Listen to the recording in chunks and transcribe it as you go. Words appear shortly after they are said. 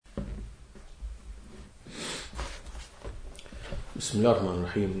بسم الله الرحمن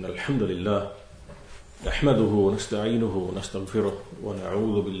الرحيم الحمد لله نحمده ونستعينه ونستغفره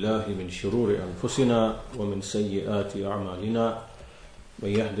ونعوذ بالله من شرور أنفسنا ومن سيئات أعمالنا من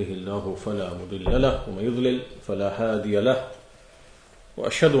يهده الله فلا مضل له ومن يضلل فلا هادي له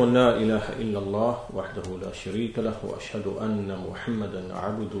وأشهد أن لا إله إلا الله وحده لا شريك له وأشهد أن محمدا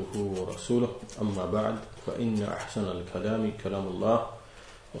عبده ورسوله أما بعد فإن أحسن الكلام كلام الله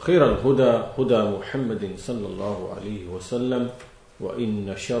وخير الهدى هدى محمد صلى الله عليه وسلم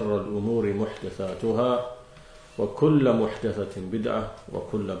وإن شر الأمور محدثاتها وكل محدثة بدعة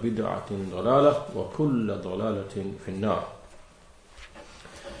وكل بدعة ضلالة وكل ضلالة في النار.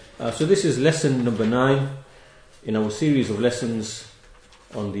 So this is lesson number 9 in our series of lessons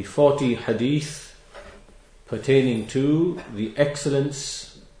on the 40 hadith pertaining to the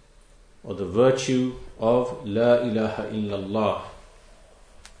excellence or the virtue of La ilaha illallah.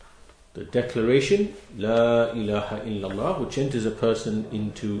 The declaration, La ilaha illallah, which enters a person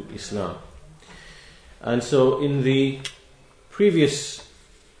into Islam. And so in the previous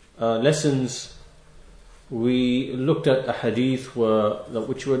lessons, we looked at a hadith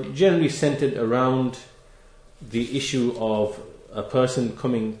which were generally centered around the issue of a person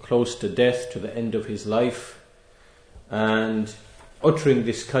coming close to death, to the end of his life, and uttering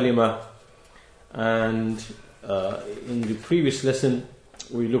this kalima. And in the previous lesson,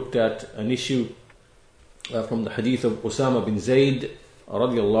 we looked at an issue from the hadith of Usama bin Zayd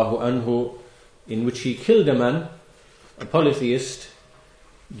radiallahu anhu, in which he killed a man, a polytheist,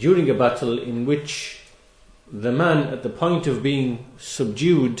 during a battle in which the man, at the point of being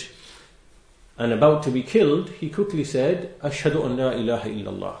subdued and about to be killed, he quickly said, Ashhadu an la ilaha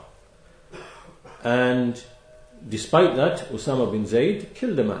illallah. And despite that, Usama bin Zayd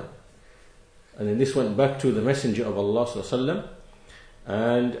killed the man. And then this went back to the Messenger of Allah sallallahu alaihi wasallam.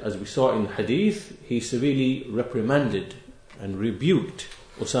 And as we saw in hadith, he severely reprimanded and rebuked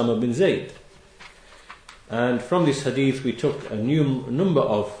Usama bin Zayd. And from this hadith we took a number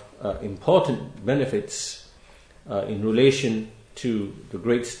of important benefits in relation to the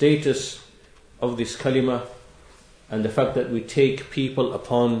great status of this kalima, and the fact that we take people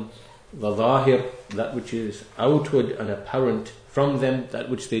upon the zahir, that which is outward and apparent from them, that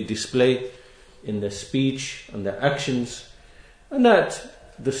which they display in their speech and their actions, and that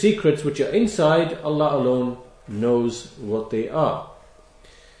the secrets which are inside, Allah alone knows what they are.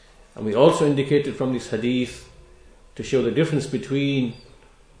 And we also indicated from this hadith, to show the difference between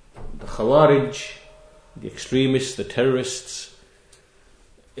the Khawarij, the extremists, the terrorists,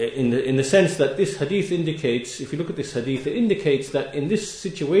 in the sense that this hadith indicates, if you look at this hadith, it indicates that in this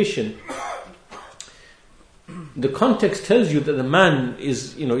situation, the context tells you that the man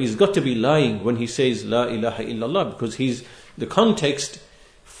is, he's got to be lying when he says La ilaha illallah, because the context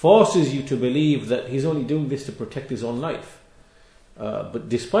forces you to believe that he's only doing this to protect his own life. But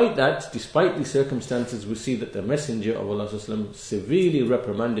despite that, despite the circumstances, we see that the Messenger of Allah severely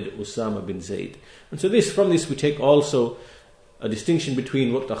reprimanded Usama bin Zayd. And so from this we take also a distinction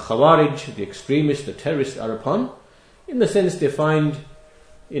between what the Khawarij, the extremists, the terrorists are upon, in the sense they find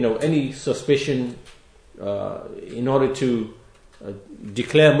any suspicion in order to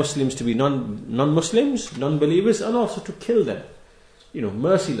declare Muslims to be non-Muslims, non-believers, and also to kill them,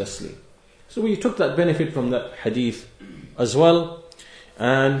 mercilessly. So we took that benefit from that hadith as well,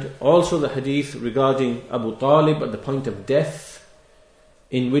 and also the hadith regarding Abu Talib at the point of death,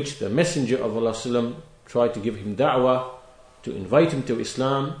 in which the Messenger of Allah tried to give him da'wah, to invite him to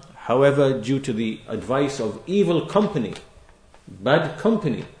Islam. However, due to the advice of evil company, bad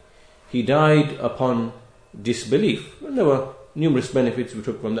company, he died upon disbelief. And there were numerous benefits we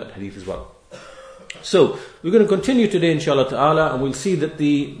took from that hadith as well. So we're going to continue today inshallah ta'ala, and we'll see that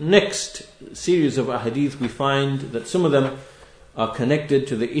the next series of hadith, we find that some of them are connected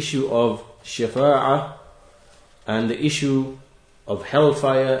to the issue of shafa'ah and the issue of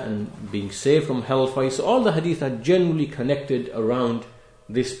hellfire and being saved from hellfire. So all the hadith are generally connected around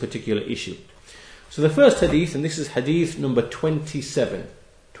this particular issue. So the first hadith, and this is hadith number 27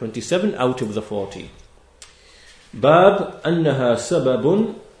 out of the 40. Bab annaha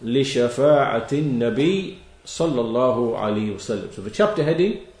sababun li shafa'ati nabi sallallahu alayhi wasallam. So the chapter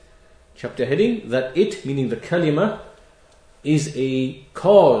heading that it, meaning the kalima, is a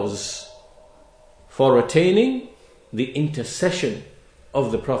cause for attaining the intercession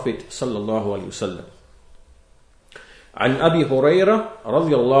of the Prophet sallallahu alayhi wasallam. عن أبي هريرة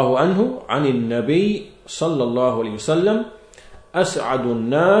رضي الله عنه عن النبي صلى الله عليه وسلم أسعد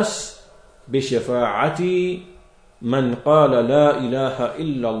الناس بشفاعتي من قال لا إله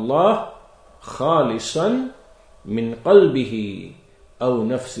إلا الله خالصا من قلبه أو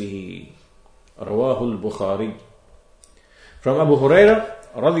نفسه رواه البخاري. From Abu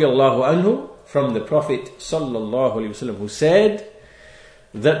Hurairah radiyallahu anhu, from the Prophet sallallahu alaihi wasallam, who said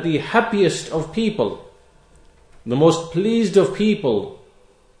that the happiest of people, the most pleased of people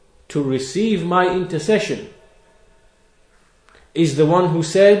to receive my intercession is the one who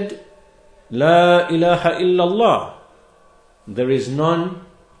said, La ilaha illallah, there is none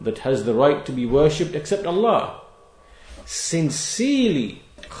that has the right to be worshipped except Allah. Sincerely,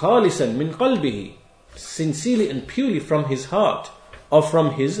 khalisan min qalbihi, sincerely and purely from his heart, or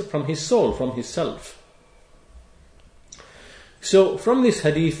from his soul, from his self. So from this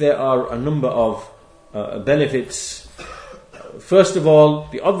hadith there are a number of benefits. First of all,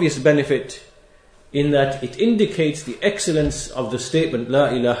 the obvious benefit in that it indicates the excellence of the statement La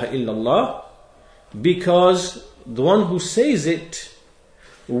ilaha illallah, because the one who says it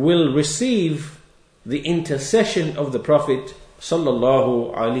will receive the intercession of the Prophet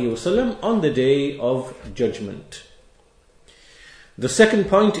sallallahu alaihi wasallam on the day of judgment. The second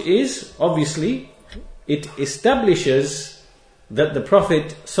point is, obviously, it establishes that the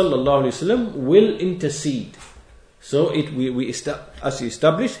Prophet sallallahu alaihi wasallam will intercede. So we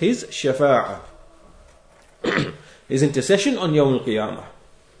establish his shafa'ah, his intercession on Yawm al-Qiyamah.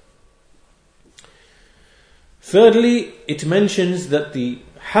 Thirdly, it mentions that the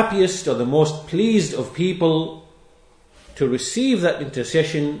happiest or the most pleased of people to receive that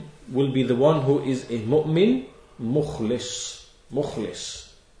intercession will be the one who is a mu'min mukhlis.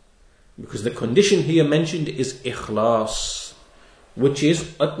 Because the condition here mentioned is ikhlas, which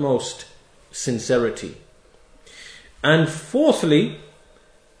is utmost sincerity. And fourthly,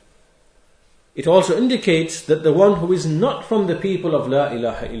 it also indicates that the one who is not from the people of La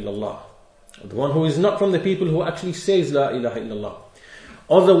ilaha illallah, the one who is not from the people who actually says La ilaha illallah,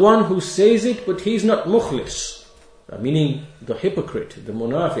 or the one who says it but he's not mukhlis, meaning the hypocrite, the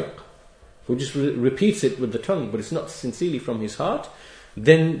munafiq, who just repeats it with the tongue but it's not sincerely from his heart,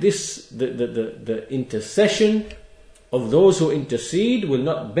 then the intercession of those who intercede will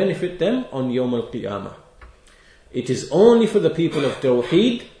not benefit them on Yawm al-Qiyamah. It is only for the people of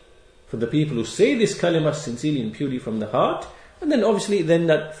Tawheed, for the people who say this kalima sincerely and purely from the heart, and then obviously then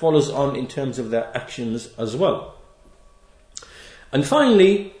that follows on in terms of their actions as well. And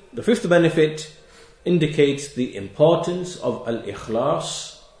finally, the fifth benefit indicates the importance of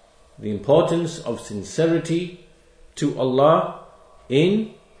al-ikhlas, the importance of sincerity to Allah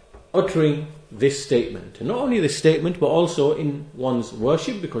in uttering this statement. And not only this statement, but also in one's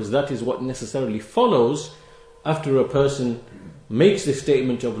worship, because that is what necessarily follows after a person makes the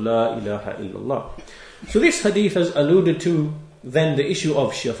statement of La ilaha illallah. So this hadith has alluded to then the issue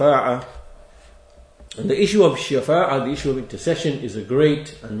of shafa'ah. And the issue of shafa'ah, the issue of intercession, is a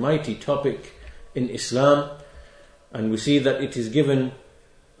great and mighty topic in Islam. And we see that it is given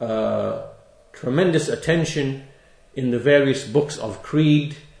tremendous attention in the various books of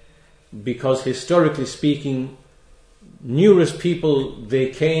creed, because historically speaking, numerous people, they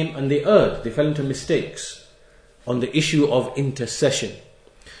came and they erred, they fell into mistakes on the issue of intercession.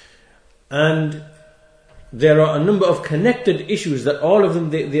 And there are a number of connected issues that all of them,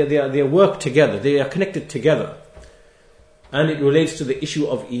 they work together, they are connected together. And it relates to the issue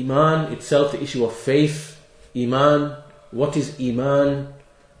of Iman itself, the issue of faith. Iman, what is Iman?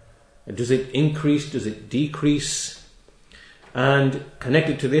 Does it increase? Does it decrease? And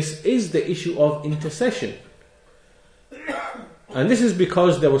connected to this is the issue of intercession. And this is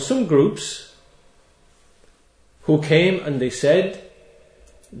because there were some groups who came and they said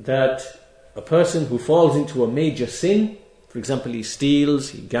that a person who falls into a major sin, for example, he steals,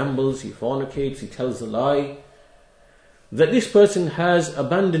 he gambles, he fornicates, he tells a lie, that this person has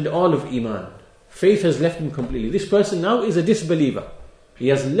abandoned all of Iman. Faith has left him completely. This person now is a disbeliever. He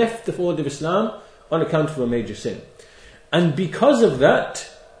has left the fold of Islam on account of a major sin. And because of that,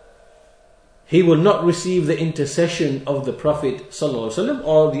 he will not receive the intercession of the Prophet ﷺ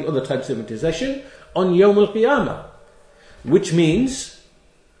or the other types of intercession on Yawm al-Qiyamah. Which means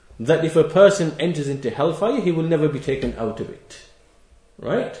that if a person enters into hellfire, he will never be taken out of it.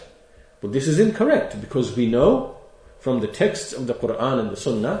 Right? But this is incorrect, because we know from the texts of the Quran and the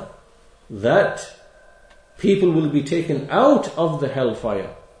Sunnah that people will be taken out of the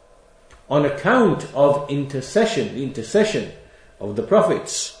hellfire on account of intercession, the intercession of the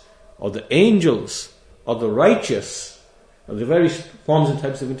prophets, or the angels, or the righteous, or the various forms and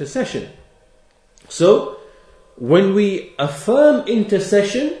types of intercession. So, when we affirm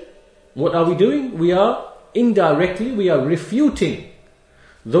intercession, what are we doing? We are refuting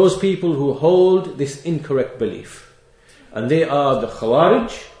those people who hold this incorrect belief. And they are the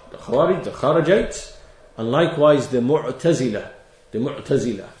Khawarij, the Kharijites, and likewise the Mu'tazila.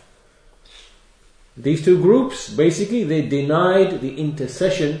 These two groups, basically, they denied the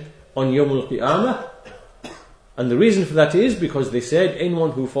intercession on Yawm al-Qiyamah. And the reason for that is because they said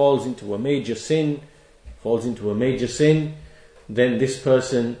anyone who falls into a major sin, then this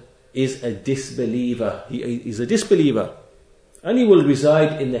person is a disbeliever. He is a disbeliever. And he will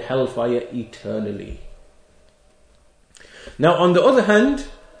reside in the hellfire eternally. Now, on the other hand,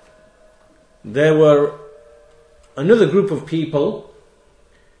 there were another group of people,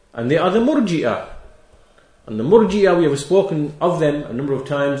 and they are the Murji'ah. And the Murji'ah, we have spoken of them a number of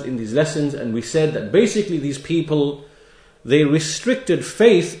times in these lessons, and we said that basically these people, they restricted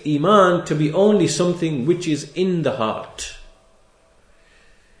faith, Iman, to be only something which is in the heart.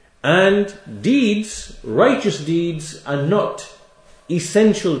 And deeds, righteous deeds, are not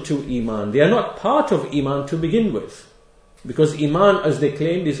essential to Iman. They are not part of Iman to begin with. Because Iman, as they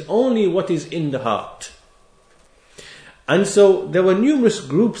claimed, is only what is in the heart. And so there were numerous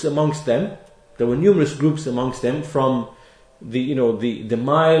groups amongst them. From the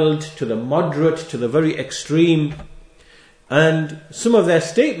mild to the moderate to the very extreme. And some of their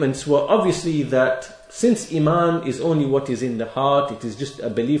statements were obviously that since Iman is only what is in the heart, it is just a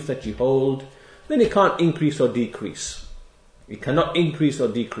belief that you hold, then it can't increase or decrease. It cannot increase or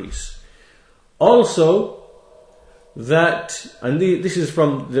decrease. Also, that, and this is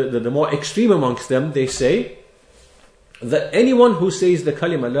from the more extreme amongst them, they say that anyone who says the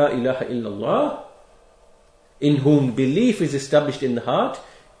kalima la ilaha illallah, in whom belief is established in the heart,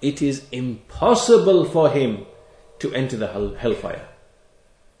 it is impossible for him to enter the hellfire.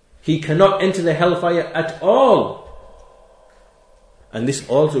 He cannot enter the hellfire at all. And this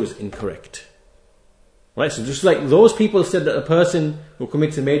also is incorrect. Right? So just like those people said that a person who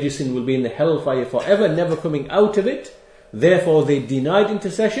commits a major sin will be in the hellfire forever, never coming out of it, therefore they denied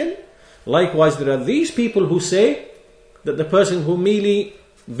intercession. Likewise, there are these people who say that the person who merely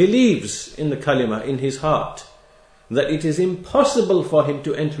believes in the kalima in his heart, that it is impossible for him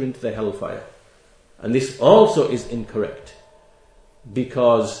to enter into the hellfire. And this also is incorrect.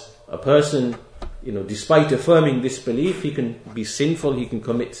 Because a person, despite affirming this belief, he can be sinful, he can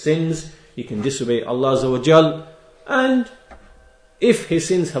commit sins, he can disobey Allah Azza wa Jal, and if his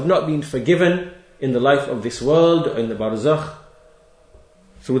sins have not been forgiven in the life of this world, or in the barzakh,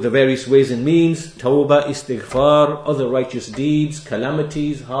 through the various ways and means, tawbah, istighfar, other righteous deeds,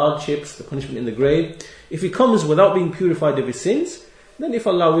 calamities, hardships, the punishment in the grave, if he comes without being purified of his sins, then if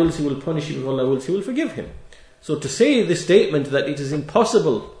Allah wills, He will punish him, if Allah wills, He will forgive him. So to say this statement that it is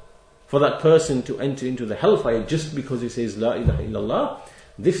impossible for that person to enter into the hellfire just because he says La ilaha illallah,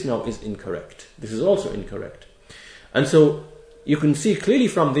 this now is incorrect. This is also incorrect. And so you can see clearly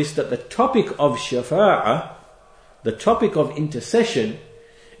from this that the topic of shafa'ah, the topic of intercession,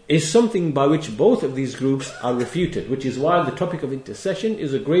 is something by which both of these groups are refuted, which is why the topic of intercession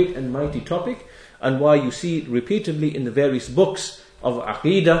is a great and mighty topic, and why you see it repeatedly in the various books of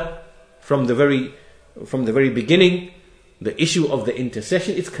Aqidah from the very beginning. The issue of the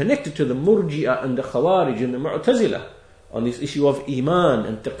intercession, it's connected to the Murji'ah and the Khawarij and the Mu'tazila on this issue of Iman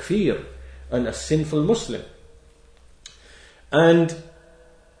and Takfir and a sinful Muslim. And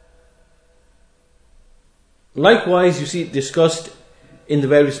likewise, you see it discussed in the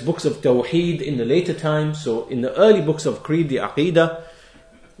various books of Tawheed in the later times. So in the early books of Creed, the Aqidah,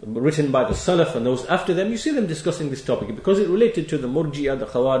 written by the Salaf and those after them, you see them discussing this topic because it related to the Murji'ah, the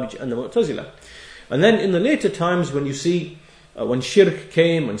Khawarij and the Mu'tazila. And then in the later times, when you see when shirk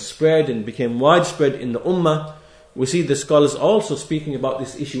came and spread and became widespread in the Ummah, we see the scholars also speaking about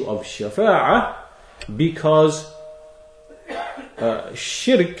this issue of shafa'ah, because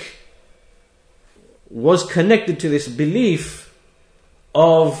shirk was connected to this belief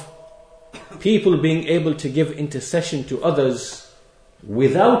of people being able to give intercession to others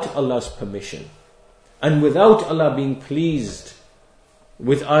without Allah's permission and without Allah being pleased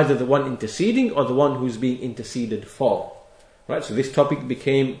with either the one interceding or the one who's being interceded for. Right? So this topic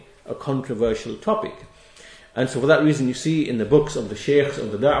became a controversial topic. And so for that reason, you see in the books of the sheikhs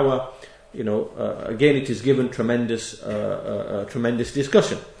of the da'wah, again it is given tremendous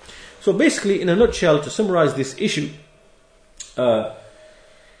discussion. So basically, in a nutshell, to summarize this issue,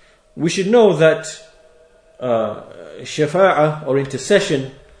 we should know that shafa'ah or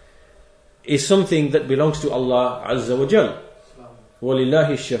intercession is something that belongs to Allah Azza wa Jal. وَلِلَّهِ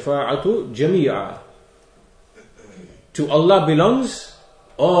الشَّفَاعَةُ جَمِيعًا. To Allah belongs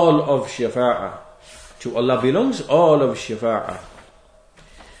all of shafa'ah. To Allah belongs all of shafa'ah.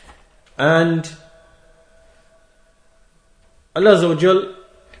 And Allah Azza wa Jal,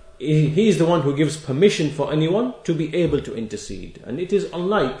 He is the one who gives permission for anyone to be able to intercede. And it is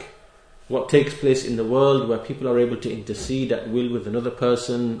unlike what takes place in the world where people are able to intercede at will with another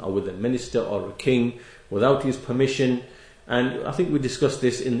person or with a minister or a king without his permission. And I think we discussed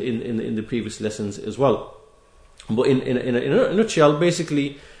this in the previous lessons as well. But in a nutshell,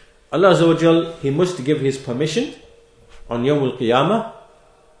 basically, Allah Azza wa Jal, He must give His permission on Yawm al-Qiyamah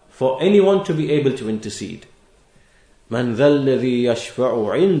for anyone to be able to intercede. مَنْ ذَا الَّذِي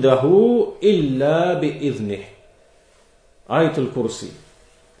يَشْفَعُ عِنْدَهُ إِلَّا بِإِذْنِهِ. Ayatul Kursi.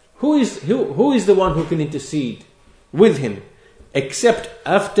 Who is the one who can intercede with Him except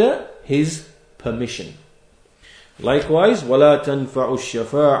after His permission? Likewise, وَلَا تَنْفَعُ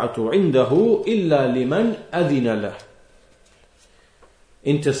الشَّفَاعَةُ عِنْدَهُ إِلَّا لِمَنْ أَذِنَ لَهُ.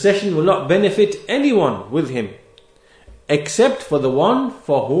 Intercession will not benefit anyone with Him except for the one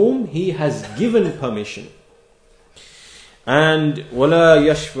for whom He has given permission. And وَلَا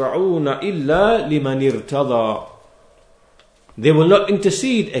يَشْفَعُونَ إِلَّا لِمَنِ ارْتَضَى. They will not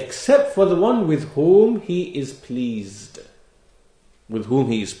intercede except for the one with whom He is pleased. With whom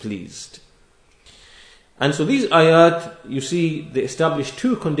He is pleased. And so these ayat, you see, they establish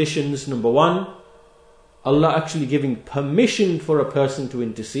two conditions. Number one, Allah actually giving permission for a person to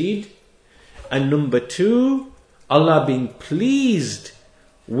intercede. And number two, Allah being pleased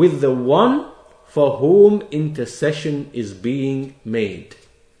with the one for whom intercession is being made.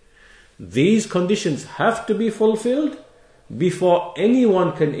 These conditions have to be fulfilled before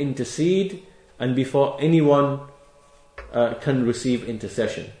anyone can intercede and before anyone can receive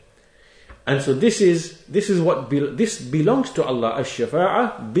intercession. And so this belongs to Allah.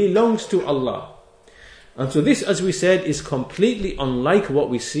 Ash-Shafa'ah belongs to Allah. And so this, as we said, is completely unlike what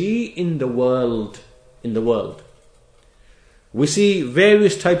we see in the world. We see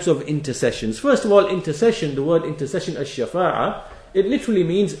various types of intercessions. First of all, intercession, the word intercession, ash-shafa'ah, it literally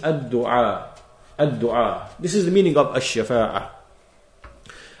means ad-du'a. Ad-du'a. This is the meaning of ash-shafa'ah.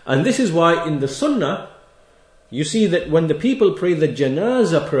 And this is why in the sunnah, you see that when the people pray the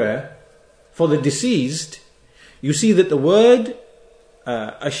janazah prayer for the deceased, you see that the word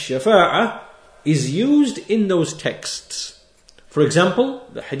ash-shafa'ah is used in those texts. For example,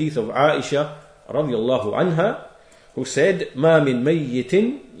 the hadith of Aisha radiyallahu anha, who said, ما من ميت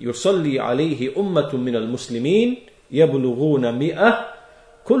يصلي عليه أمة من المسلمين يبلغون 100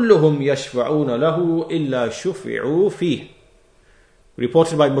 كلهم يشفعون له إلا شفعوا فيه.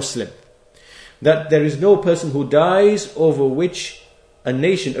 Reported by Muslim, that there is no person who dies over which a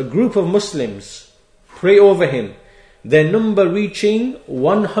nation, a group of Muslims pray over him, their number reaching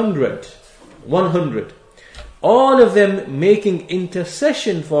 100, all of them making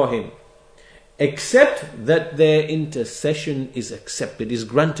intercession for him, except that their intercession is accepted, is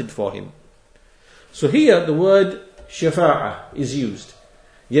granted for him. So here the word shafa'ah is used.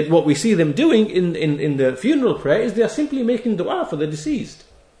 Yet what we see them doing in the funeral prayer is they are simply making dua for the deceased.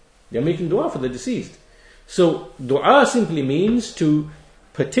 They are making dua for the deceased. So dua simply means to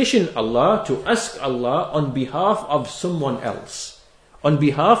petition Allah, to ask Allah on behalf of someone else. On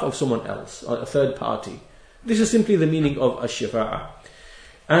behalf of someone else, or a third party. This is simply the meaning of ash-shafa'ah.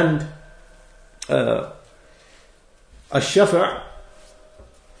 And ash-shafa'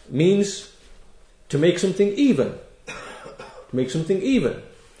 means to make something even. To make something even.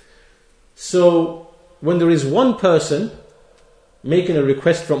 So when there is one person making a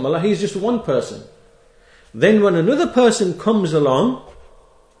request from Allah, he is just one person. Then when another person comes along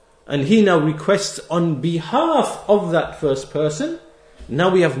and he now requests on behalf of that first person, now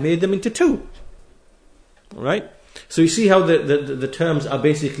we have made them into two. Alright? So you see how the terms are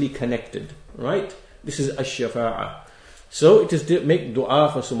basically connected. Right? This is ash-shafa'ah. So it is to make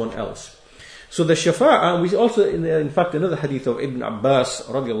dua for someone else. So the shafa'ah, we also, in fact, another hadith of Ibn Abbas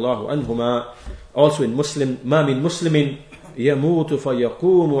radiallahu anhuma, also in Muslim, ما من مسلم يموت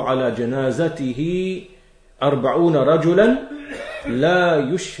فيقوم على جنازته 40 رجلا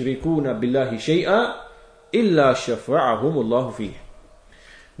لا يشركون بالله شيئا إلا شفعهم الله فيه.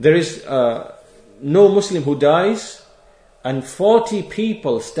 There is no Muslim who dies and 40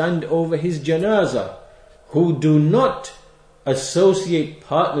 people stand over his janazah who do not associate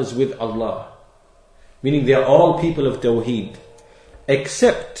partners with Allah. Meaning they are all people of Tawheed,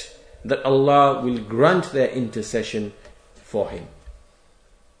 except that Allah will grant their intercession for him.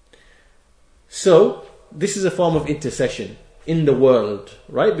 So, this is a form of intercession in the world,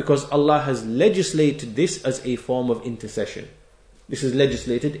 right? Because Allah has legislated this as a form of intercession. This is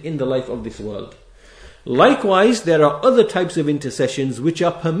legislated in the life of this world. Likewise, there are other types of intercessions which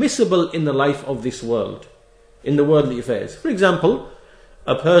are permissible in the life of this world, in the worldly affairs. For example,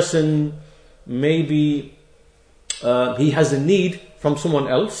 a person maybe he has a need from someone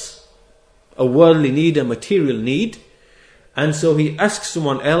else, a worldly need, a material need, And so he asks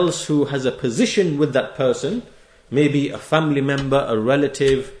someone else who has a position with that person, maybe a family member, a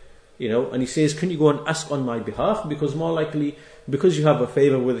relative, and he says, can you go and ask on my behalf? Because more likely, because you have a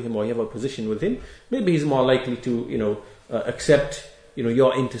favor with him or you have a position with him, maybe he's more likely to, accept,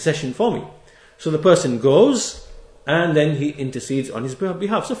 your intercession for me. So the person goes and then he intercedes on his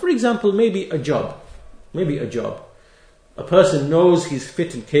behalf. So for example, maybe a job. A person knows he's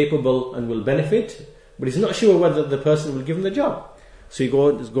fit and capable and will benefit, but he's not sure whether the person will give him the job. So he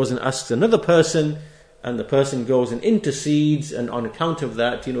goes and asks another person, and the person goes and intercedes, and on account of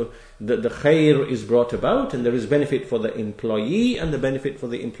that, the khair is brought about, and there is benefit for the employee and the benefit for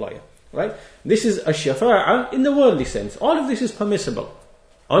the employer. Right? This is a shafa'ah in the worldly sense. All of this is permissible.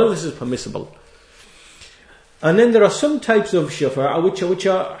 And then there are some types of shafa'ah which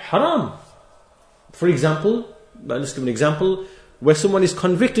are haram. For example, let's give an example where someone is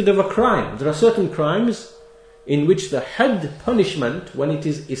convicted of a crime. There are certain crimes in which the had punishment, when it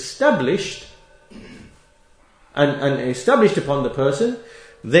is established and established upon the person,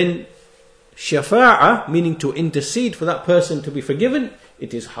 then shafa'ah, meaning to intercede for that person to be forgiven,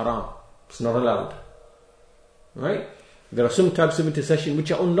 it is haram. It's not allowed. Right? There are some types of intercession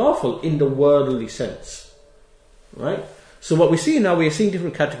which are unlawful in the worldly sense. Right? So what we see now, we are seeing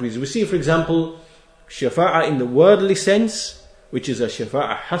different categories. We see, for example, shafa'ah in the worldly sense, which is a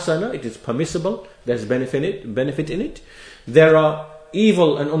shafa'ah hasana, it is permissible, there's benefit in it. There are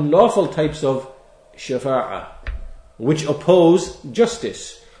evil and unlawful types of shafa'ah, which oppose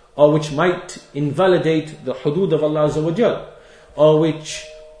justice, or which might invalidate the hudud of Allah Azza wa Jal, or which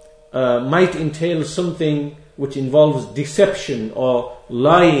might entail something which involves deception or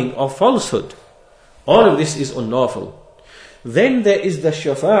lying or falsehood. All of this is unlawful. Then there is the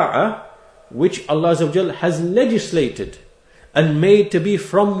shafa'ah which Allah Azza wa Jal has legislated and made to be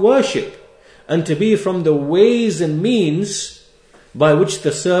from worship and to be from the ways and means by which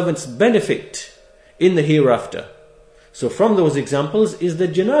the servants benefit in the hereafter. So from those examples is the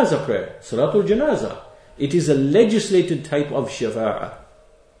janazah prayer, Salatul Janazah. It is a legislated type of shafa'ah.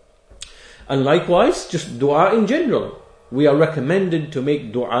 And likewise, just dua in general. We are recommended to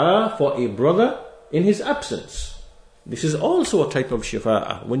make dua for a brother in his absence. This is also a type of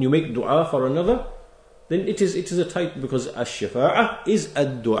shafa'ah. When you make dua for another, then it is a type, because ash-shafa'ah is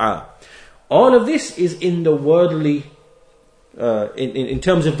a-dua. All of this is in the worldly, in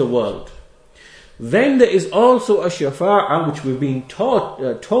terms of the world. Then there is also a shafa'ah which we've been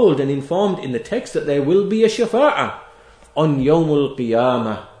told and informed in the text that there will be a shafa'ah on Yawmul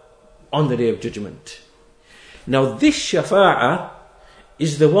Qiyamah, on the Day of Judgment. Now this shafa'ah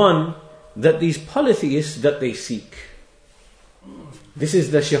is the one that these polytheists that they seek. This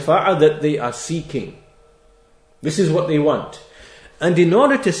is the shafa'ah that they are seeking. This is what they want. And in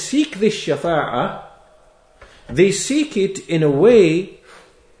order to seek this shafa'ah, they seek it in a way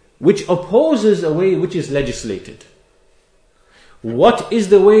which opposes a way which is legislated. What is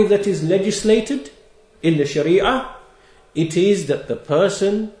the way that is legislated in the Sharia? It is that the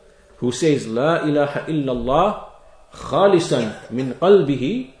person who says La ilaha illallah khalisan min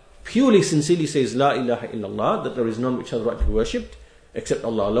qalbihi, purely sincerely says La ilaha illallah, that there is none which has right to be worshipped except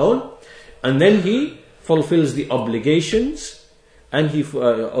Allah alone, and then he fulfills the obligations and he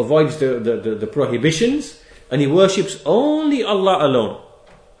avoids the prohibitions, and he worships only Allah alone.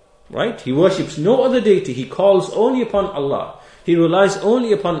 Right? He worships no other deity. He calls only upon Allah. He relies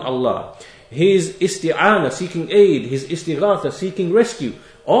only upon Allah. His isti'ana, seeking aid, his istighatha, seeking rescue,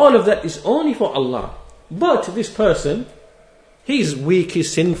 all of that is only for Allah. But this person, he's weak,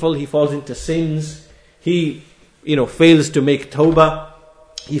 he's sinful, he falls into sins, he fails to make tawbah,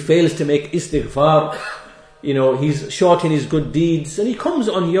 he fails to make istighfar, he's short in his good deeds, and he comes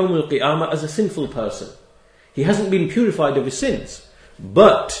on Yawm al-Qiyamah as a sinful person. He hasn't been purified of his sins,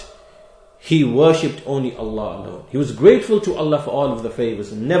 but he worshipped only Allah alone. He was grateful to Allah for all of the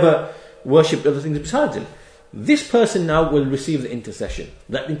favors and never worshipped other things besides Him. This person now will receive the intercession.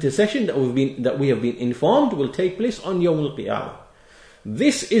 That intercession that we have been informed will take place on Yawm al-Qiyamah.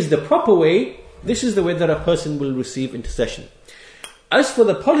 This is the proper way. This is the way that a person will receive intercession. As for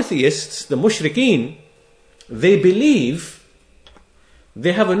the polytheists, the mushrikeen, they believe,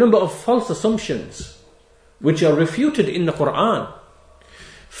 they have a number of false assumptions which are refuted in the Quran.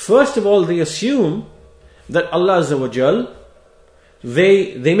 First of all, they assume that Allah Azza wa Jal,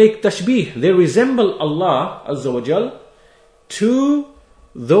 they make tashbih, they resemble Allah Azza wa Jal to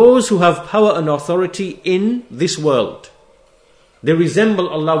those who have power and authority in this world. They resemble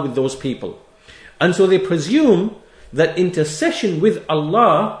Allah with those people. And so they presume that intercession with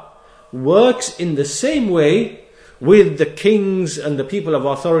Allah works in the same way with the kings and the people of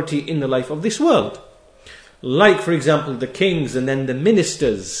authority in the life of this world. like, for example, the kings and then the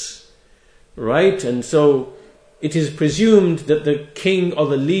ministers, right? And so it is presumed that the king or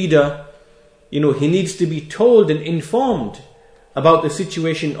the leader, he needs to be told and informed about the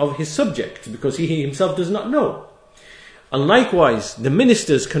situation of his subjects, because he himself does not know. And likewise, the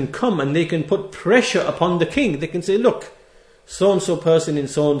ministers can come and they can put pressure upon the king. They can say, look, so-and-so person in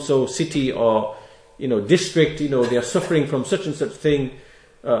so-and-so city or district, they are suffering from such and such thing,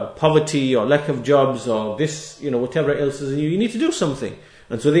 poverty or lack of jobs or this, whatever else is, you need to do something.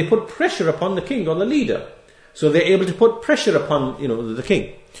 And so they put pressure upon the king or the leader. So they're able to put pressure upon, the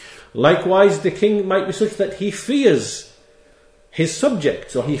king. Likewise, the king might be such that he fears his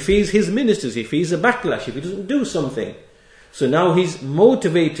subjects, or he fears his ministers, he fears a backlash if he doesn't do something. So now he's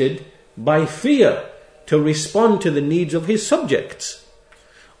motivated by fear to respond to the needs of his subjects.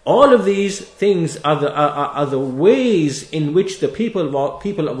 All of these things are the ways in which the people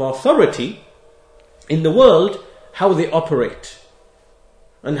of authority in the world, how they operate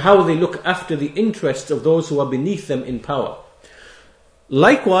and how they look after the interests of those who are beneath them in power.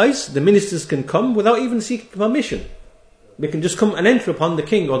 Likewise, the ministers can come without even seeking permission. They can just come and enter upon the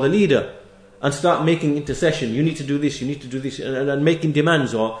king or the leader and start making intercession. You need to do this, you need to do this, and making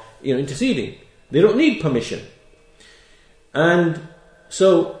demands or interceding. They don't need permission. And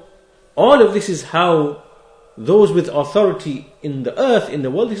so all of this is how those with authority in the earth, in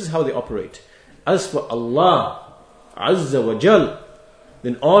the world, this is how they operate. As for Allah Azza wa Jal,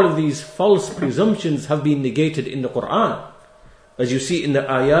 then all of these false presumptions have been negated in the Quran. As you see in the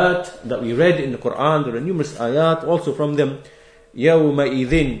ayat that we read in the Quran, there are numerous ayat also from them.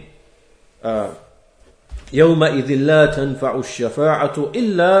 يَوْمَئِذٍ لَا تَنْفَعُ الشَّفَاعَةُ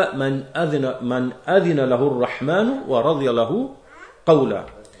إِلَّا مَنْ أَذِنَ لَهُ الرَّحْمَنُ وَرَضِيَ لَهُ قَوْلًا.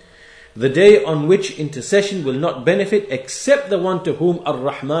 The day on which intercession will not benefit except the one to whom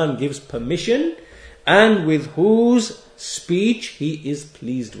Ar-Rahman gives permission and with whose speech he is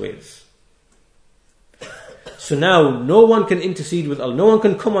pleased with. So now no one can intercede with Allah. No one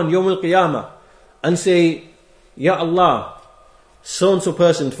can come on Yawm al-Qiyamah and say, Ya Allah, so-and-so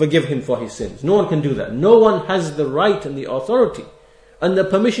person, forgive him for his sins. No one can do that. No one has the right and the authority and the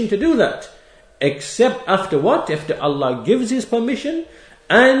permission to do that. Except after what? After Allah gives his permission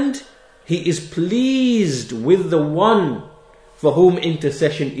and he is pleased with the one for whom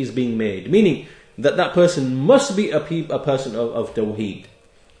intercession is being made. Meaning that person must be a person of Tawheed.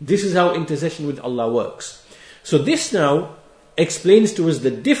 This is how intercession with Allah works. So this now explains to us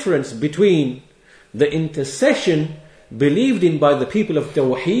the difference between the intercession believed in by the people of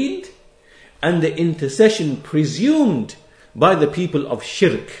Tawheed and the intercession presumed by the people of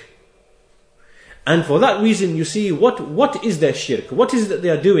Shirk. And for that reason, you see, what is their Shirk? What is it that they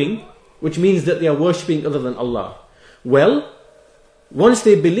are doing, which means that they are worshipping other than Allah? Well, once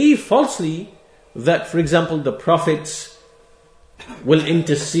they believe falsely that, for example, the prophets will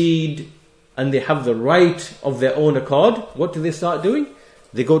intercede and they have the right of their own accord, what do they start doing?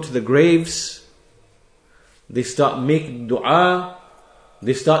 They go to the graves, they start making dua,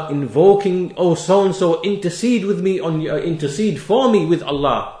 they start invoking, oh so-and-so, intercede with me, intercede for me with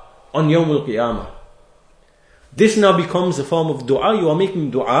Allah on Yawm al-Qiyamah. This now becomes a form of dua. You are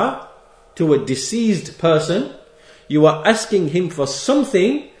making dua to a deceased person. You are asking him for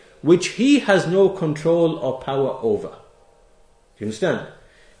something which he has no control or power over. You understand?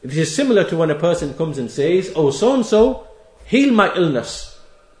 It is similar to when a person comes and says, oh so-and-so, heal my illness.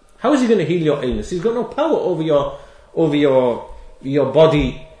 How is he going to heal your illness? He's got no power over your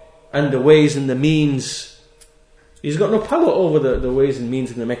body and the ways and the means. He's got no power over the ways and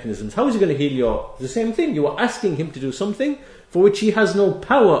means and the mechanisms. How is he going to heal the same thing? You are asking him to do something for which he has no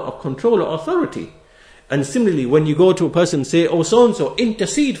power or control or authority. And similarly, when you go to a person and say, oh so-and-so,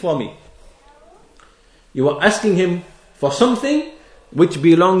 intercede for me. You are asking him for something which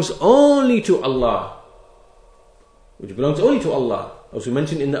belongs only to Allah. Which belongs only to Allah. As we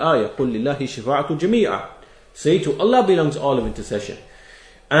mentioned in the ayah, قُلْ لِلَّهِ شِفَاعَةُ جَمِيعًا. Say to Allah belongs all of intercession.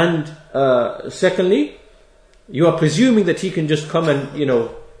 And secondly, you are presuming that he can just come and,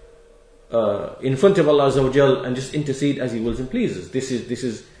 in front of Allah Azza wa Jal and just intercede as he wills and pleases. This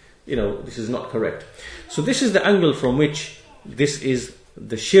is not correct. So this is the angle from which this is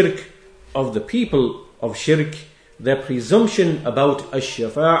the shirk of the people of shirk. Their presumption about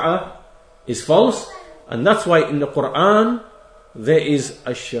ash-shafa'ah is false, and that's why in the Quran there is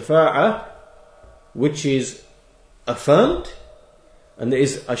ash-shafa'ah which is affirmed, and there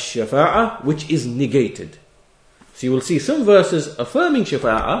is ash-shafa'ah which is negated. So you will see some verses affirming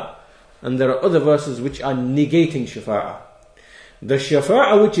shafa'ah, and there are other verses which are negating shafa'ah. The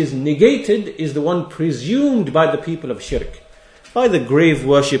shafa'ah which is negated is the one presumed by the people of shirk, by the grave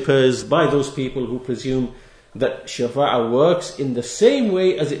worshippers, by those people who presume that shafa'ah works in the same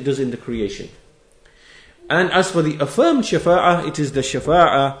way as it does in the creation. And as for the affirmed shafa'ah, it is the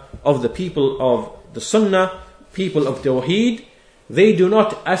shafa'ah of the people of the Sunnah, people of Tawheed. They do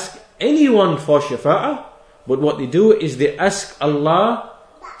not ask anyone for shafa'ah, but what they do is they ask Allah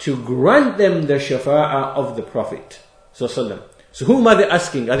to grant them the shafa'ah of the Prophet. So whom are they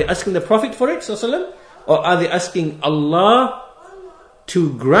asking? Are they asking the Prophet for it? Or are they asking Allah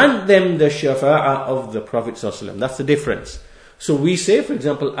to grant them the shafa'ah of the Prophet? That's the difference. So we say, for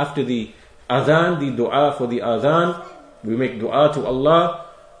example, after the adhan, the dua for the adhan, we make dua to Allah.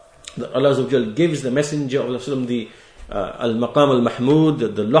 Allah Azza wa Jal gives the Messenger of Allah the al-maqam al-mahmud,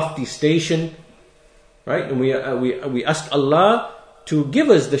 the lofty station, right? And we ask Allah to give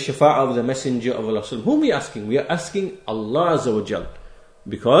us the shafa'ah of the Messenger of Allah. Whom are we asking? We are asking Allah Azza wa Jal,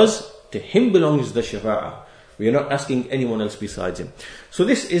 because to Him belongs the shafa'ah. We are not asking anyone else besides Him. So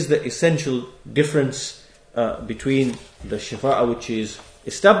this is the essential difference between the shafa'ah which is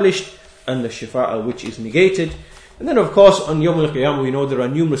established and the shafa'ah which is negated. And then of course on Yawm al-Qiyamah we know there are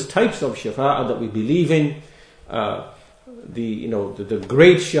numerous types of shafa'ah that we believe in. The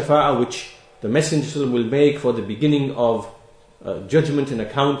great shafa'ah which the Messenger will make for the beginning of judgment and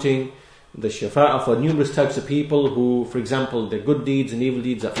accounting. The shafa'ah for numerous types of people who, for example, their good deeds and evil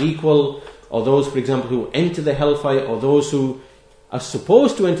deeds are equal, or those, for example, who enter the hellfire, or those who are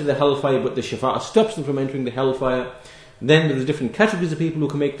supposed to enter the hellfire but the shafa'ah stops them from entering the hellfire. Then there's different categories of people who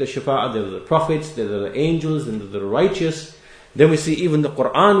can make the shafa'ah. There are the prophets, there are the angels, and there are the righteous. Then we see even the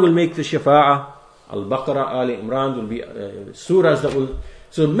Quran will make the shafa'ah. Al-Baqarah, Ali Imran will be surahs that will...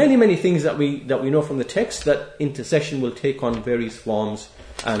 So many things that we know from the text, that intercession will take on various forms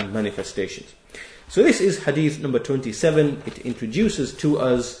and manifestations. So this is hadith number 27. It introduces to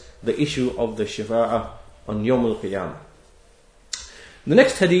us the issue of the shafa'ah on Yawm al-Qiyamah. The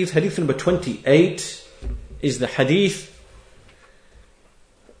next hadith, hadith number 28, is the hadith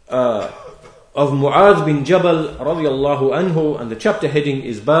of Mu'adh bin Jabal radiyallahu anhu, and the chapter heading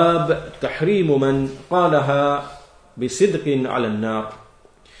is Bab Tahrimu man qalaha bisidqin ala an-nar,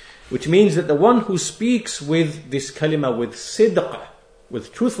 which means that the one who speaks with this kalima with sidq,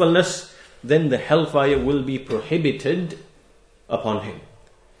 with truthfulness, then the hellfire will be prohibited upon him.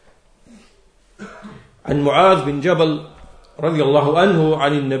 And Mu'adh bin Jabal radiyallahu anhu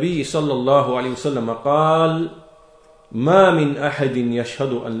عن النبي صلى الله عليه وسلم قال ما من أحد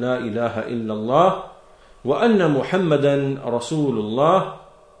يشهد أن لا إله إلا الله وأن محمدا رسول الله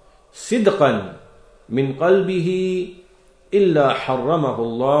صدقا من قلبه إلا حرمه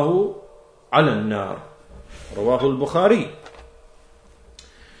الله على النار. رواه البخاري.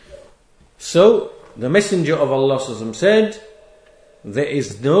 So the Messenger of Allah said, there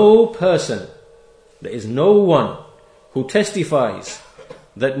is no person, there is no one who testifies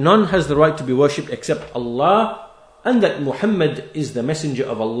that none has the right to be worshipped except Allah, and that Muhammad is the Messenger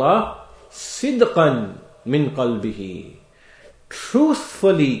of Allah, sidqan min qalbihi,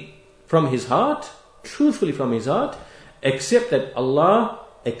 truthfully from his heart, except that Allah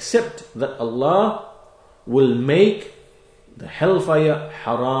will make the hellfire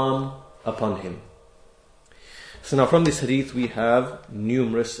haram upon him. So now from this hadith we have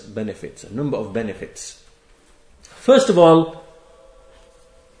numerous benefits, a number of benefits. First of all,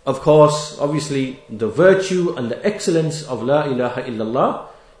 of course, obviously the virtue and the excellence of La ilaha illallah,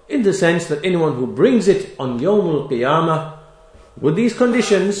 in the sense that anyone who brings it on Yawm al-Qiyamah with these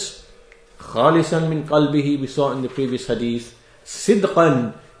conditions, khalisan min qalbihi, we saw in the previous hadith,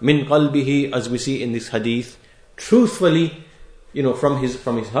 sidqan min qalbihi, as we see in this hadith, truthfully, from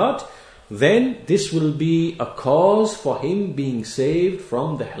his heart, then this will be a cause for him being saved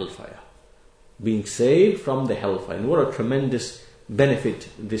from the hellfire. And what a tremendous benefit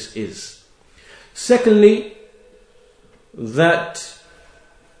this is. Secondly, and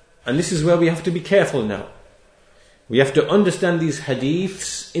this is where we have to be careful now, we have to understand these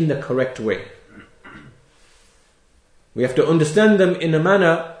hadiths in the correct way. We have to understand them in a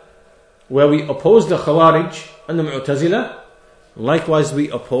manner where we oppose the Khawarij and the Mu'tazila. Likewise, we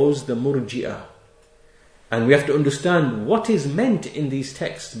oppose the Murji'ah. And we have to understand what is meant in these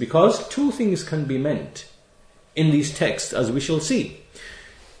texts, because two things can be meant in these texts, as we shall see.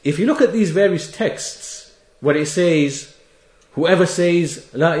 If you look at these various texts where it says, whoever says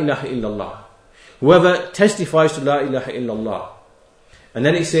La ilaha illallah, whoever testifies to La ilaha illallah, and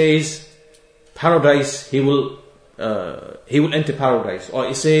then it says paradise, he will enter paradise, or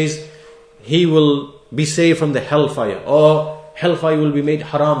it says he will be saved from the hellfire, or hellfire will be made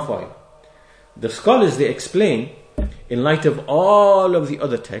haram for him. The scholars, they explain, in light of all of the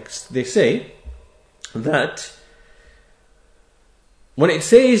other texts, they say that when it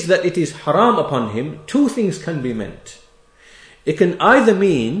says that it is haram upon him, two things can be meant. It can either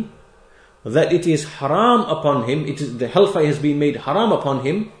mean that it is haram upon him, the hellfire has been made haram upon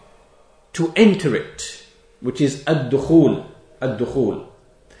him to enter it, which is ad-dukhul.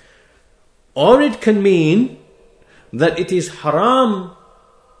 Or it can mean that it is haram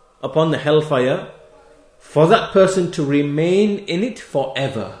upon the hellfire for that person to remain in it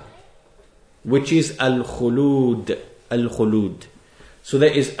forever, which is al-khulud. So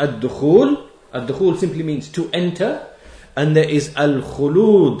there is ad-dukhul. Ad-dukhul simply means to enter, and there is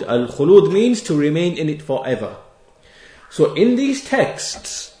al-khulud. Al-khulud means to remain in it forever. So in these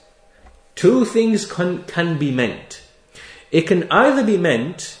texts, two things can be meant. It can either be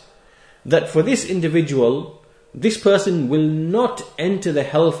meant that for this individual, this person will not enter the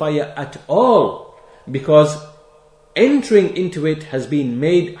hellfire at all, because entering into it has been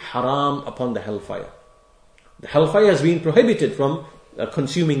made haram upon the hellfire. The hellfire has been prohibited from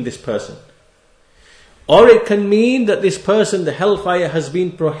consuming this person. Or it can mean that this person, the hellfire has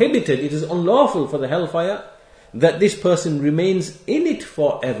been prohibited, it is unlawful for the hellfire that this person remains in it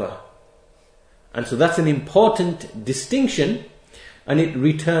forever. And so that's an important distinction, and it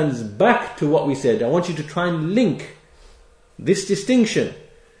returns back to what we said. I want you to try and link this distinction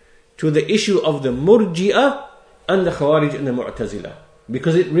to the issue of the Murji'ah and the Khawarij and the Mu'tazila,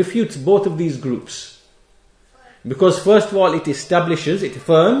 because it refutes both of these groups. Because first of all, it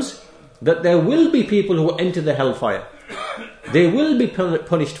affirms that there will be people who enter the hellfire. They will be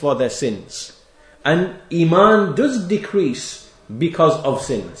punished for their sins. And Iman does decrease because of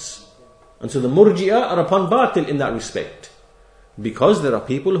sins. And so the Murji'ah are upon batil in that respect, because there are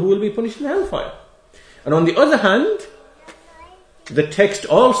people who will be punished in hellfire. And on the other hand, the text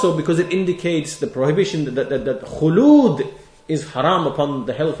also, because it indicates the prohibition that khulud is haram upon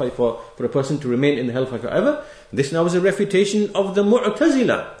the hellfire for a person to remain in the hellfire forever, this now is a refutation of the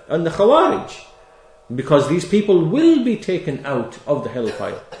Mu'tazila and the Khawarij, because these people will be taken out of the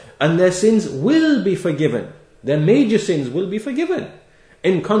hellfire and their sins will be forgiven. Their major sins will be forgiven,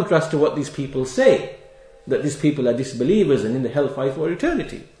 in contrast to what these people say, that these people are disbelievers and in the hellfire for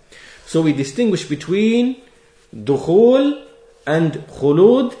eternity. So we distinguish between dukhul and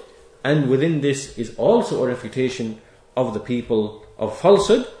khulud, and within this is also a refutation of the people of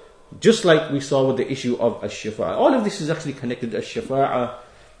falsehood, just like we saw with the issue of ash-shafa'ah. All of this is actually connected. Ash-shafa'ah,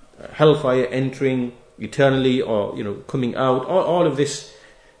 hellfire, entering eternally, or coming out. All of this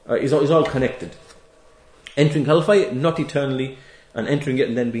is all connected. Entering hellfire, not eternally, and entering it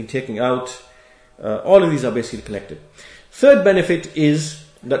and then being taken out. All of these are basically connected. Third benefit is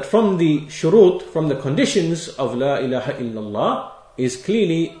that from the shurut, from the conditions of La ilaha illallah, is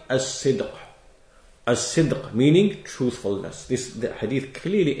clearly as-sidq. As-sidq, meaning truthfulness. The hadith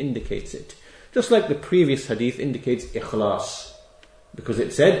clearly indicates it. Just like the previous hadith indicates ikhlas, because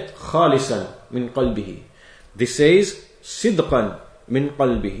it said khalisan min qalbihi. This says sidqan min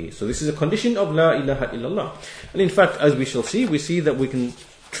qalbihi. So this is a condition of La ilaha illallah. And in fact, as we shall see, we see that we can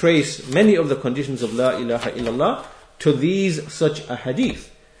trace many of the conditions of La ilaha illallah to these such a hadith,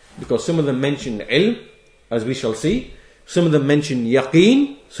 because some of them mention ilm, as we shall see. Some of them mention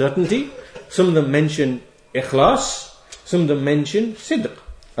yaqeen, certainty. Some of them mention ikhlas. Some of them mention sidq,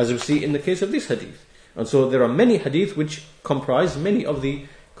 as we see in the case of this hadith. And so there are many hadith which comprise many of the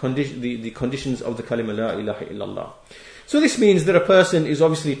conditions of the kalima La ilaha illallah. So this means that a person is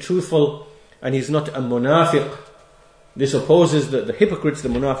obviously truthful and he's not a munafiq. This opposes the hypocrites, the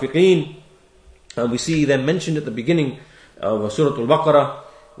munafiqeen. And we see them mentioned at the beginning of Surah Al-Baqarah.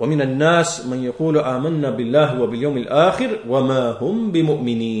 وَمِنَ النَّاسِ مَنْ يَقُولُ آمَنَّا بِاللَّهِ وَبِالْيَوْمِ الْآخِرِ وَمَا هُمْ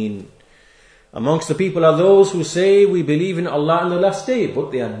بِمُؤْمِنِينَ. Amongst the people are those who say we believe in Allah and the last day,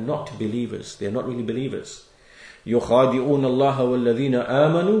 but they are not believers. They are not really believers. يُخَادِعُونَ اللَّهَ وَالَّذِينَ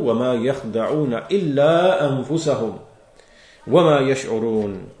آمَنُوا وَمَا يَخْدَعُونَ إِلَّا أَنفُسَهُمْ وَمَا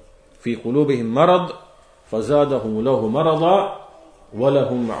يَشْعُرُونَ فِي قُلُوبِهِمْ مَرَضٌ فَزَادَهُمُ اللَّهُ مَرَضًا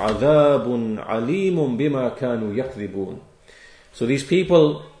وَلَهُمْ عَذَابٌ عَلِيمٌ بِمَا كَانُوا يَكْذِبُونَ. So these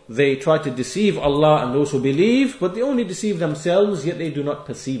people, they try to deceive Allah and those who believe, but they only deceive themselves, yet they do not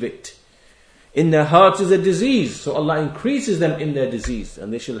perceive it. In their hearts is a disease, so Allah increases them in their disease,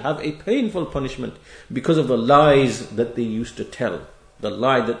 and they shall have a painful punishment because of the lies that they used to tell. The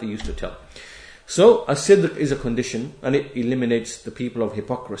lie that they used to tell. So, as-sidq is a condition, and it eliminates the people of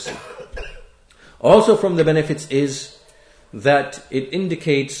hypocrisy. Also from the benefits is that it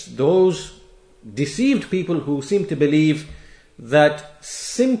indicates those deceived people who seem to believe that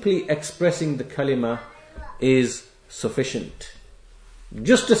simply expressing the kalima is sufficient.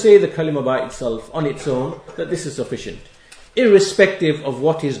 Just to say the kalima by itself, on its own, that this is sufficient, irrespective of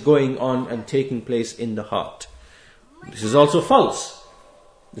what is going on and taking place in the heart. This is also false.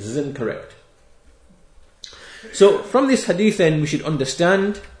 This is incorrect. So from this hadith then we should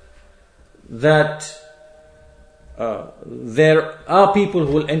understand that there are people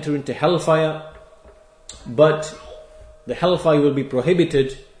who will enter into hellfire, but the hellfire will be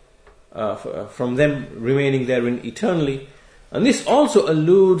prohibited from them remaining therein eternally. And this also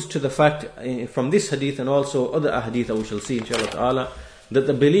alludes to the fact from this hadith and also other ahadith that we shall see inshallah ta'ala, that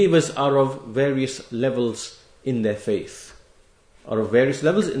the believers are of various levels in their faith. And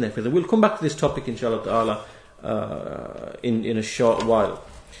we'll come back to this topic inshallah ta'ala in a short while.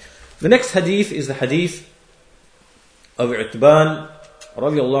 The next hadith is the hadith of Utban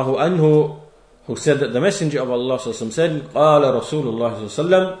radiallahu anhu, who said that the Messenger of Allah said, قال رسول الله صلى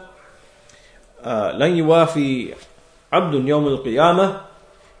الله عليه وسلم لن يوافي عبد يوم القيامة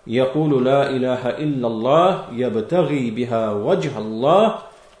يقول لا إله إلا الله يبتغي بها وجه الله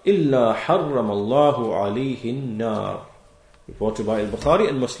إلا حرم الله عليه النار. Reported by Al-Bukhari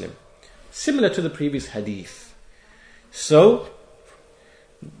and Muslim. Similar to the previous hadith. So,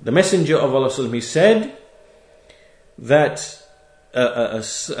 the Messenger of Allah, he said that a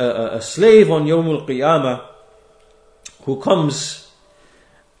slave on Yawmul Qiyamah who comes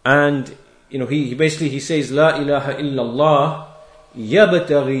and he says La ilaha illallah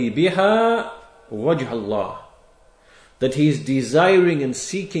yabtaghi biha wajh Allah, that he is desiring and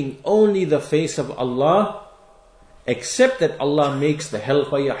seeking only the face of Allah, except that Allah makes the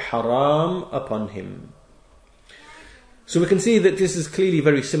hellfire haram upon him. So we can see that this is clearly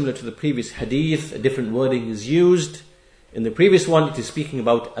very similar to the previous hadith. A different wording is used. In the previous one, it is speaking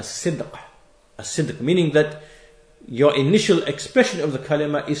about as-sidq. As-sidq, meaning that your initial expression of the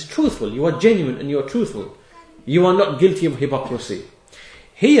kalima is truthful. You are genuine and you are truthful. You are not guilty of hypocrisy.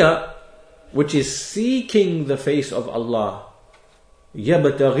 Here, which is seeking the face of Allah,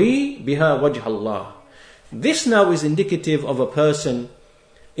 yabtaghi biha wajh Allah. This now is indicative of a person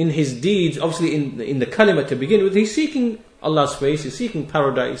in his deeds. Obviously in the kalima to begin with, he's seeking Allah's face, he's seeking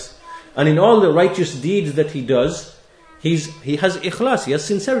paradise. And in all the righteous deeds that he does, he has ikhlas, he has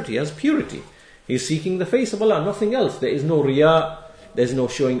sincerity, he has purity. He's seeking the face of Allah, nothing else. There is no riya, there's no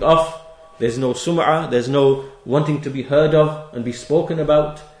showing off, there's no sum'ah, there's no wanting to be heard of and be spoken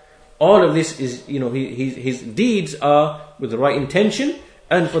about. All of this is, his deeds are with the right intention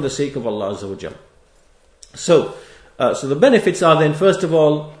and for the sake of Allah Azza wa Jal. So the benefits are then, first of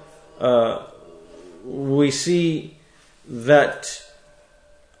all, we see that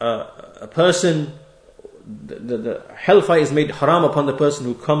a person, the hellfire is made haram upon the person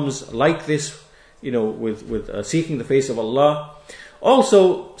who comes like this, with seeking the face of Allah.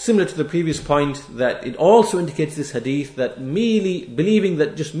 Also, similar to the previous point, that it also indicates this hadith that merely believing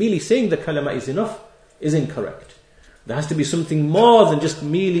that just merely saying the kalima is enough is incorrect. There has to be something more than just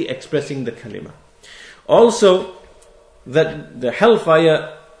merely expressing the kalima. Also, that the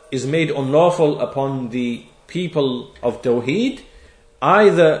hellfire is made unlawful upon the people of Tawheed,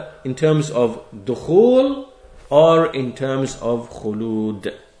 either in terms of dukhul or in terms of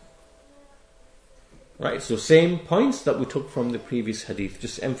khulud. Right, so same points that we took from the previous hadith,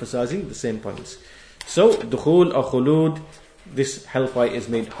 just emphasizing the same points. So, dukhul or khulud, this hellfire is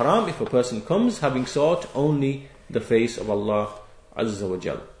made haram if a person comes having sought only the face of Allah Azza wa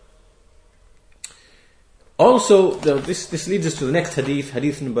Jal. Also, this leads us to the next hadith,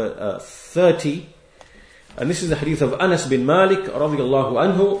 hadith number 30. And this is the hadith of Anas bin Malik radiyallahu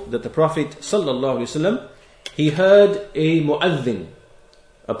anhu, that the Prophet sallallahu alaihi wasallam, he heard a mu'adhin,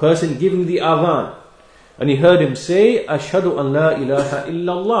 a person giving the adhan, and he heard him say, Ashhadu an la ilaha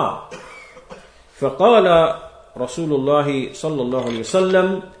illallah. فقال رسول الله صلى الله عليه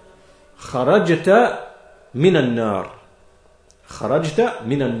وسلم خرجت من النار. خرجت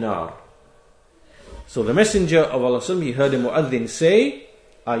من النار. So the Messenger of Allah, he heard a mu'adhin say,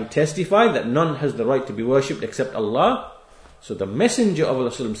 I testify that none has the right to be worshipped except Allah. So the Messenger of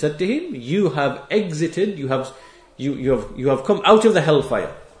Allah said to him, you have exited, you have come out of the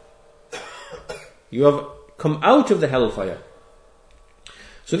hellfire. You have come out of the hellfire.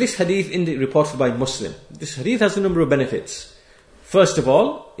 So this hadith reported by Muslim. This hadith has a number of benefits. First of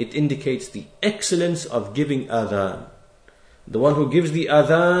all, it indicates the excellence of giving adhan. The one who gives the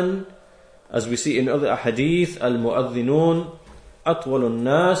adhan, as we see in other hadith, al-mu'adhinun atwalun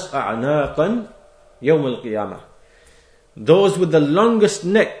nas a'naqan yawm al-qiyamah. Those with the longest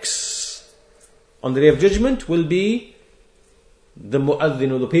necks on the day of judgment will be the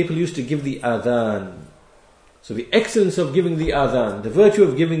mu'adhin, or the people used to give the adhan. So the excellence of giving the adhan, the virtue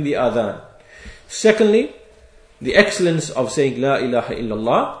of giving the adhan. Secondly, the excellence of saying La ilaha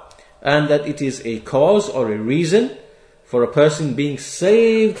illallah, and that it is a cause or a reason for a person being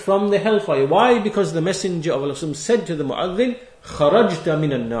saved from the hellfire. Why? Because the Messenger of Allah said to the mu'adhin, "Kharajta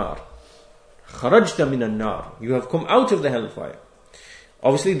minan nar." Kharajta minan nar. You have come out of the hellfire.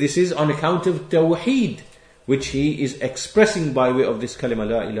 Obviously, this is on account of tawheed, which he is expressing by way of this kalima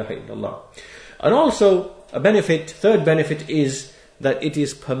la ilaha illallah. And also, third benefit is that it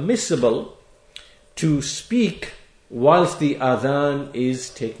is permissible to speak whilst the adhan is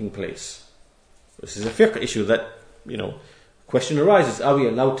taking place. This is a fiqh issue that, question arises, are we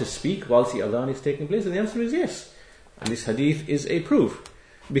allowed to speak whilst the adhan is taking place? And the answer is yes. And this hadith is a proof.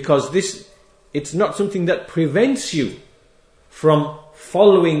 Because it's not something that prevents you from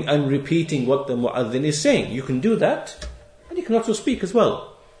following and repeating what the mu'adhin is saying. You can do that, and you can also speak as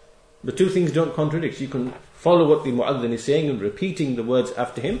well. The two things don't contradict. You can follow what the mu'adhin is saying and repeating the words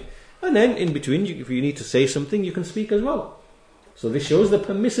after him, and then in between, if you need to say something, you can speak as well. So this shows the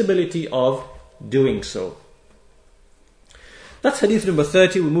permissibility of doing so. That's hadith number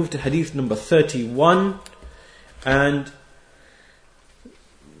 30. We move to hadith number 31, and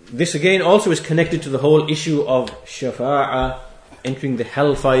this again also is connected to the whole issue of shafa'ah, entering the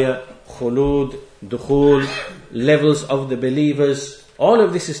hellfire, khulud, dukhul, levels of the believers. All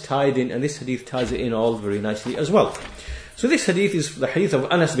of this is tied in, and this hadith ties it in all very nicely as well. So this hadith is the hadith of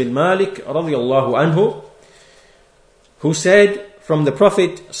Anas bin Malik radiyallahu anhu, who said from the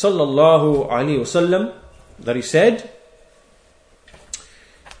Prophet sallallahu alaihi wasallam that he said,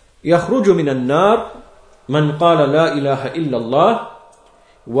 يخرج من النار من قال لا إله إلا الله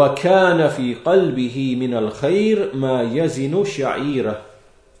وَكَانَ فِي قَلْبِهِ مِنَ الْخَيْرِ مَا يَزِنُ شَعِيرًا.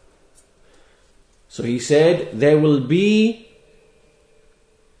 So he said, the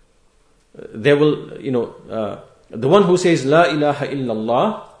one who says La ilaha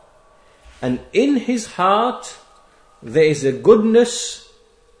illallah, and in his heart there is a goodness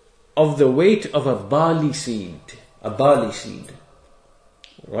of the weight of a barley seed. A barley seed.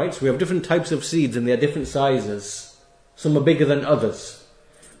 Right? So we have different types of seeds and they are different sizes. Some are bigger than others.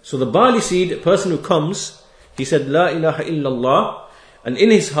 So the barley seed, a person who comes, he said La ilaha illallah, and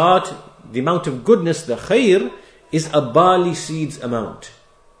in his heart the amount of goodness, the khair, is a barley seed's amount.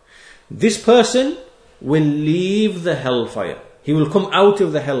 This person will leave the hellfire. He will come out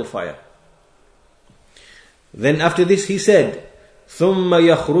of the hellfire. Then after this he said, ثُمَّ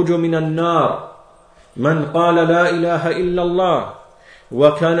يَخْرُجُ مِنَ النَّارِ مَنْ قَالَ لَا إِلَهَ إِلَّا اللَّهِ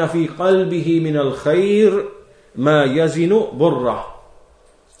وَكَانَ فِي قَلْبِهِ مِنَ الْخَيْرِ مَا يَزِنُ بُرَّةً.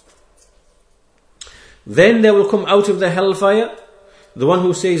 Then there will come out of the hellfire the one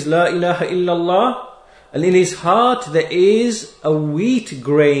who says La ilaha illallah, and in his heart there is a wheat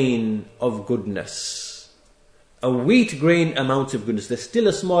grain of goodness. A wheat grain amount of goodness. There's still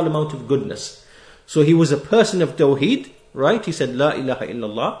a small amount of goodness. So he was a person of tawheed, right? He said La ilaha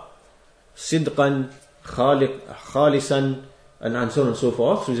illallah, sidqan, khalisan, and so on and so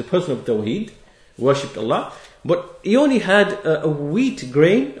forth. So he's a person of tawheed, worshipped Allah, but he only had a wheat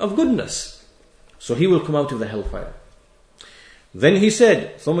grain of goodness. So he will come out of the hellfire. Then he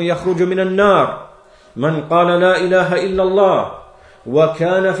said, ثُمَّ يَخْرُجُ مِنَ النَّارِ مَنْ قَالَ لَا إِلَهَ إِلَّا اللَّهِ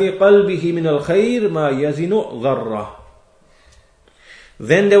وَكَانَ فِي قَلْبِهِ مِنَ الْخَيْرِ مَا يَزِنُ ذَرَّةً.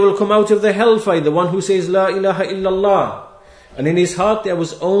 Then there will come out of the hellfire the one who says La ilaha illallah, and in his heart there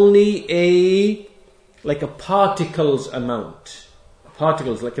was only a particle's amount.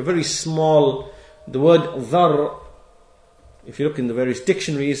 Particles, like a very small, the word dhar, if you look in the various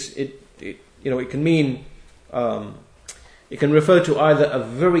dictionaries, it can mean, it can refer to either a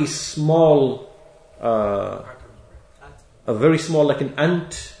very small, like an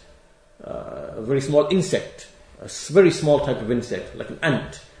ant, a very small insect, a very small type of insect, like an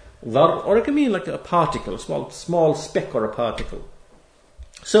ant, dhar, or it can mean like a particle, a small speck or a particle.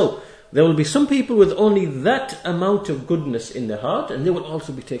 So there will be some people with only that amount of goodness in their heart, and they will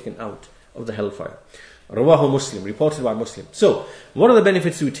also be taken out of the hellfire. Rawahu Muslim, reported by Muslim. So, what are the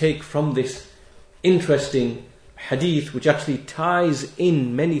benefits we take from this interesting hadith, which actually ties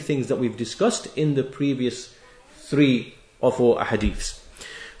in many things that we've discussed in the previous 3 or 4 hadiths?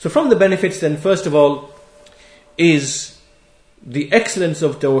 So from the benefits then, first of all, is the excellence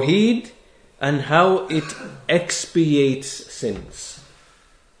of tawheed and how it expiates sins.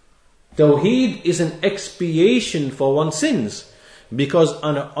 Tawheed is an expiation for one's sins, because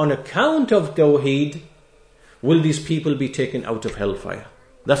on account of tawheed will these people be taken out of hellfire.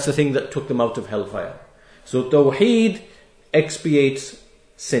 That's the thing that took them out of hellfire. So tawheed expiates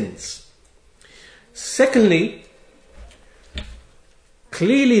sins. Secondly,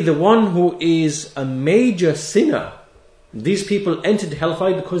 clearly the one who is a major sinner, these people entered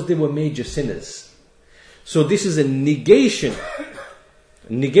hellfire because they were major sinners. So this is a negation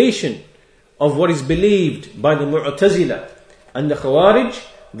of what is believed by the Mu'tazila and the Khawarij,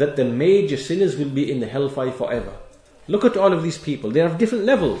 that the major sinners will be in the hellfire forever. Look at all of these people. They have different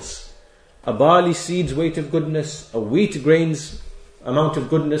levels. A barley seed's weight of goodness, a wheat grain's amount of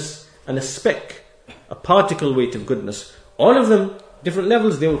goodness, and a speck, a particle weight of goodness. All of them, different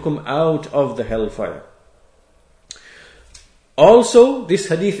levels, they will come out of the hellfire. Also, this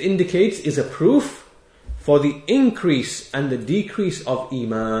hadith indicates is a proof for the increase and the decrease of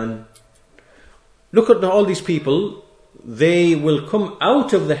Iman. Look at all these people. They will come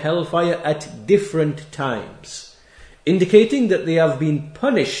out of the hellfire at different times, indicating that they have been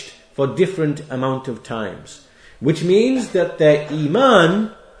punished for different amount of times, which means that their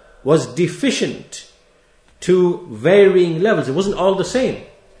Iman was deficient to varying levels. It wasn't all the same.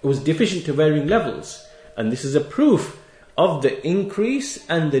 It was deficient to varying levels. And this is a proof of the increase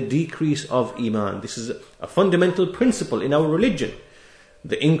and the decrease of Iman. This is a fundamental principle in our religion.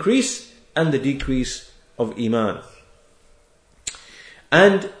 The increase and the decrease of Iman.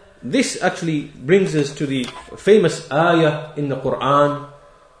 And this actually brings us to the famous ayah in the Quran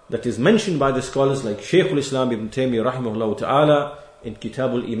that is mentioned by the scholars like Shaykh al-Islam ibn Taymiyyah rahimahullah ta'ala in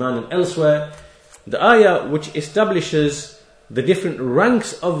Kitab al-Iman and elsewhere. The ayah which establishes the different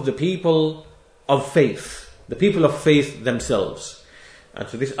ranks of the people of faith, the people of faith themselves. And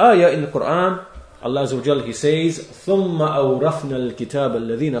so this ayah in the Quran, Allah Azza wa Jalla, He says, ثُمَّ أَوْرَثْنَا الْكِتَابَ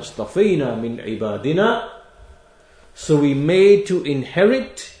الَّذِينَ اصْطَفَيْنَا مِنْ عِبَادِنَا. So we made to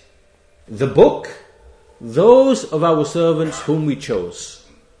inherit the book those of our servants whom we chose.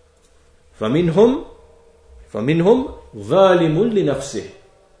 فَمِنْهُمْ ظَالِمٌ لِنَفْسِهِ.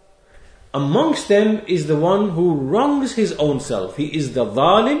 Amongst them is the one who wrongs his own self. He is the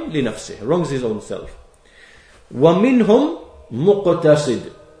ظَالِم لِنَفْسِهِ, wrongs his own self. وَمِنْهُمْ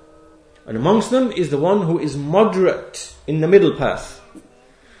مُقْتَصِدٌ. And amongst them is the one who is moderate in the middle path.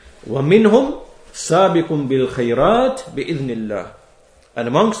 وَمِنْهُمْ سَابِقٌ بِالْخَيْرَاتِ بِإِذْنِ اللَّهِ. And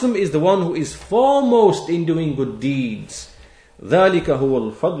amongst them is the one who is foremost in doing good deeds. ذَلِكَ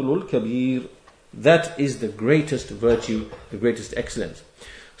هُوَ الْفَضْلُ الْكَبِيرُ. That is the greatest virtue, the greatest excellence.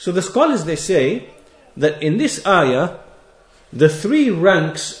 So the scholars, they say that in this ayah, the three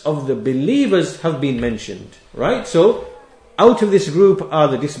ranks of the believers have been mentioned. Right? So, out of this group are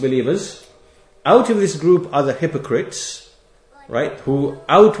the disbelievers. Out of this group are the hypocrites. Right? Who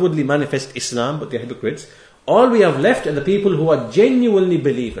outwardly manifest Islam, but they're hypocrites. All we have left are the people who are genuinely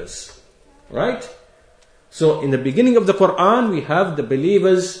believers. Right? So, in the beginning of the Quran, we have the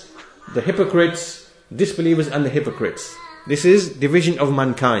believers, the hypocrites, disbelievers and the hypocrites. This is division of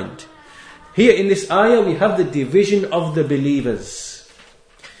mankind. Here in this ayah, we have the division of the believers.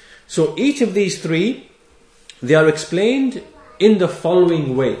 So each of these three, they are explained in the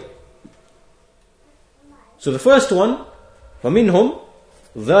following way. So the first one, فَمِنْهُمْ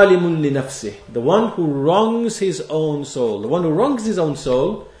ظَالِمٌ لِنَفْسِهِ. The one who wrongs his own soul. The one who wrongs his own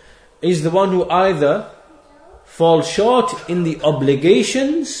soul is the one who either falls short in the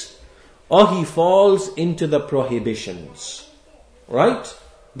obligations or he falls into the prohibitions. Right?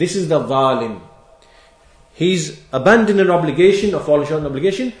 This is the zalim. He's abandoned an obligation or fallen short in an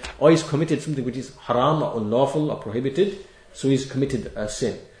obligation, or he's committed something which is haram or unlawful or prohibited, so he's committed a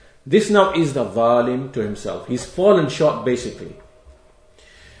sin. This now is the zalim to himself. He's fallen short basically.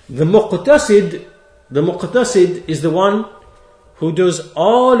 The muqtasid is the one who does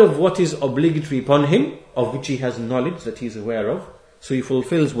all of what is obligatory upon him, of which he has knowledge that he is aware of. So he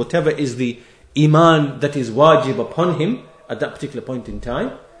fulfills whatever is the iman that is wajib upon him at that particular point in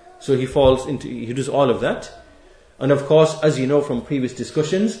time. So he does all of that. And of course, as you know from previous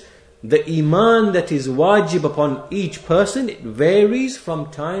discussions, the iman that is wajib upon each person, it varies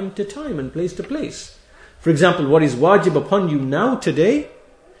from time to time and place to place. For example, what is wajib upon you now today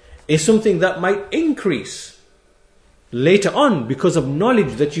is something that might increase later on because of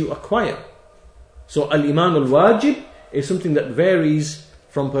knowledge that you acquire. So al-iman al-wajib is something that varies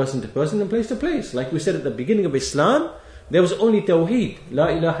from person to person and place to place. Like we said at the beginning of Islam, there was only tawheed, la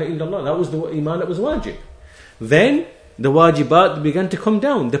ilaha illallah. That was the iman that was wajib. Then the wajibat began to come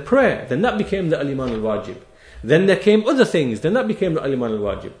down, the prayer. Then that became the al-iman al-wajib. Then there came other things. Then that became the al-iman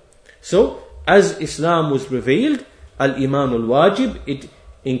al-wajib. So as Islam was revealed, al-iman al-wajib, it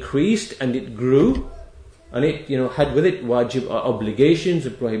increased and it grew. And it had with it wajib obligations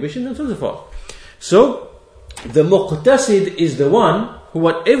and prohibitions and so on and so forth. So the muqtasid is the one who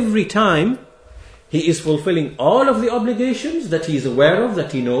at every time he is fulfilling all of the obligations that he is aware of,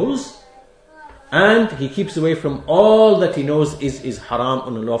 that he knows, and he keeps away from all that he knows is haram,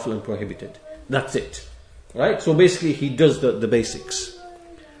 unlawful and prohibited. That's it. Right? So basically he does the basics.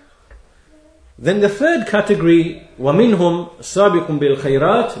 Then the third category, وَمِنْهُمْ سَابِقٌ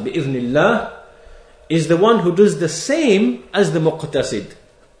بِالْخَيْرَاتِ بِإِذْنِ اللَّهِ, is the one who does the same as the muqtasid.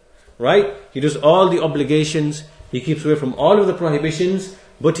 Right? He does all the obligations, he keeps away from all of the prohibitions,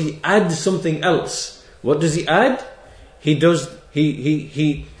 but he adds something else. What does he add? He does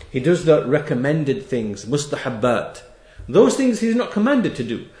the recommended things, mustahabbat. Those things he's not commanded to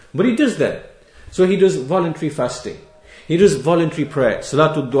do, but he does them. So he does voluntary fasting. He does voluntary prayer,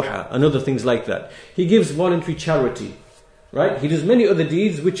 salatul duha, and other things like that. He gives voluntary charity. Right? He does many other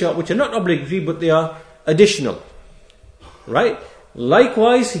deeds which are not obligatory, but they are additional. Right?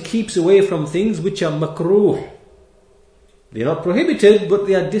 Likewise, he keeps away from things which are makruh. They are not prohibited, but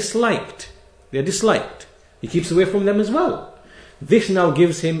they are disliked. They are disliked. He keeps away from them as well. This now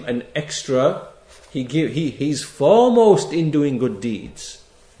gives him an extra. He's foremost in doing good deeds.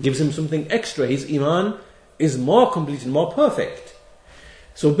 Gives him something extra. His iman is more complete and more perfect.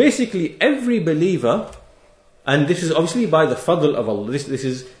 So basically, every believer, and this is obviously by the fadl of Allah. This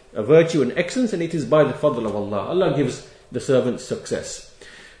is a virtue and excellence, and it is by the fadl of Allah. Allah gives the servant success.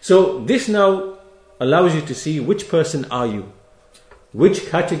 So this now allows you to see which person are you. Which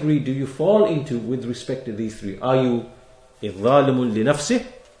category do you fall into with respect to these three? Are you إِظَالِمٌ لِنَفْسِهِ?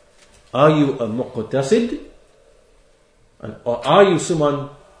 Are you a muqtasid? Or are you someone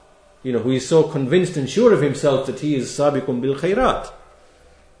who is so convinced and sure of himself that he is sabiqun bil khairat?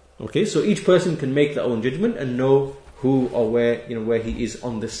 Okay, so each person can make their own judgment and know who or where he is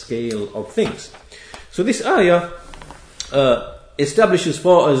on the scale of things. So this ayah establishes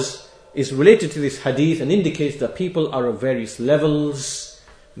for us, is related to this hadith and indicates that people are of various levels.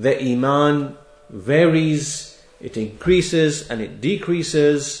 Their iman varies, it increases and it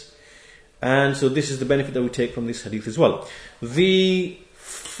decreases. And so this is the benefit that we take from this hadith as well. The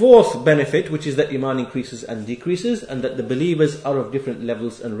fourth benefit, which is that iman increases and decreases, and that the believers are of different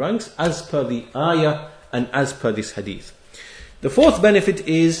levels and ranks as per the ayah and as per this hadith. The fourth benefit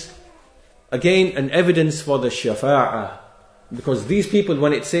is again an evidence for the shafa'ah, because these people,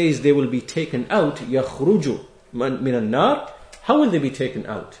 when it says they will be taken out, yakhruju min an-nar, how will they be taken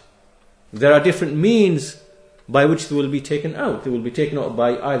out? There are different means by which they will be taken out. They will be taken out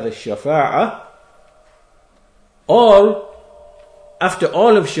by either shafa'ah, or after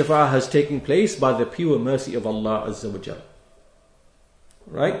all of shafa'ah has taken place, by the pure mercy of Allah Azza wa Jal.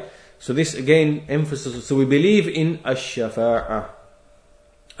 Right? So this again emphasizes, so we believe in ash-shafa'ah.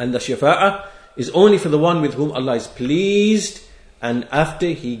 And the shafa'ah is only for the one with whom Allah is pleased, and after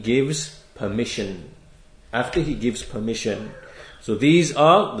He gives permission. After He gives permission. So these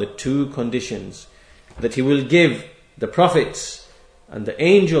are the two conditions. That He will give the prophets and the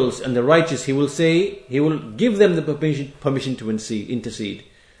angels and the righteous, He will say, He will give them the permission to intercede.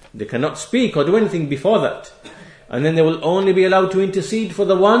 They cannot speak or do anything before that. And then they will only be allowed to intercede for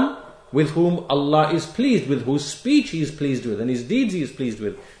the one with whom Allah is pleased, with whose speech He is pleased with, and His deeds He is pleased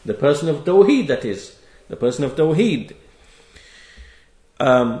with. The person of Tawheed, that is. The person of Tawheed.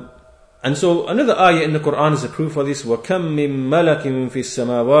 And so another ayah in the Quran is a proof for this. وَكَمْ مِن مَلَكٍ فِي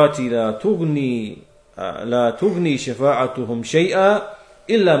السَّمَاوَاتِ لَا تُغْنِي شَفَاعَتُهُمْ شَيْئًا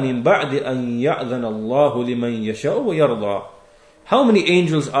إِلَّا مِن بَعْدِ أَن يَأْذَنَ اللَّهُ لِمَن يَشَاءُ وَيَرْضَى. How many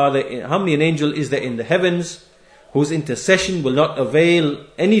angels are there? How many an angel is there in the heavens whose intercession will not avail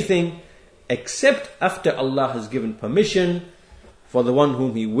anything except after Allah has given permission for the one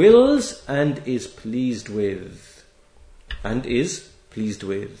whom He wills and is pleased with. And is pleased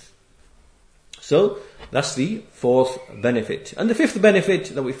with. So that's the fourth benefit. And the fifth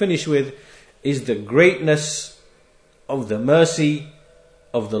benefit that we finish with is the greatness of the mercy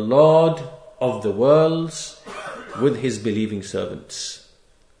of the Lord of the worlds with His believing servants.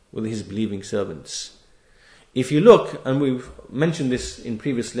 With His believing servants. If you look, and we've mentioned this in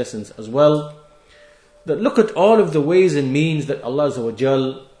previous lessons as well, that look at all of the ways and means that Allah Azza wa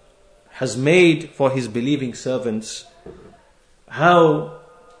Jal has made for His believing servants, how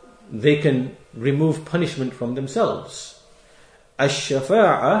they can remove punishment from themselves.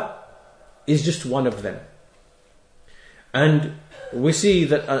 Ash-shafa'ah is just one of them. And we see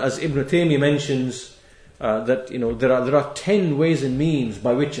that, as Ibn Taymiyyah mentions, that there are 10 ways and means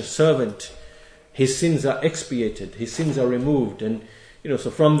by which a servant, his sins are expiated, his sins are removed, and so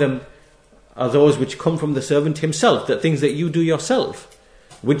from them are those which come from the servant himself, the things that you do yourself,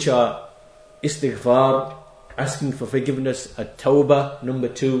 which are istighfar, asking for forgiveness, at-tawbah, number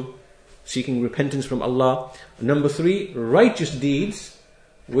 2, seeking repentance from Allah, number 3, righteous deeds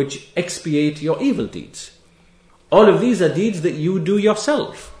which expiate your evil deeds. All of these are deeds that you do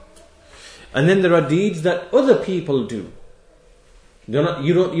yourself. And then there are deeds that other people do. You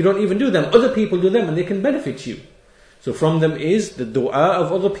don't even do them. Other people do them and they can benefit you. So from them is the dua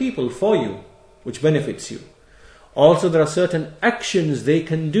of other people for you. which benefits you. Also, there are certain actions they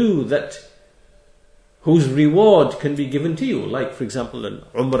can do whose reward can be given to you, like for example an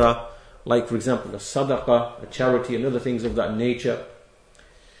umrah, like for example a sadaqah, a charity, and other things of that nature.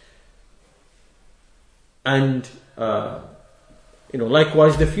 And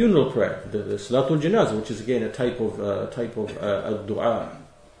likewise the funeral prayer, the Salatul Janazah, which is again a type of dua.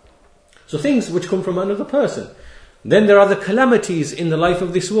 So things which come from another person. Then there are the calamities in the life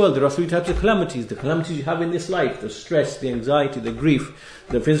of this world. There are 3 types of calamities. The calamities you have in this life: the stress, the anxiety, the grief,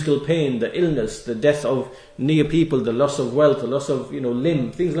 the physical pain, the illness, the death of near people, the loss of wealth, the loss of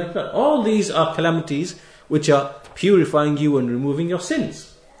limb, things like that. All these are calamities which are purifying you and removing your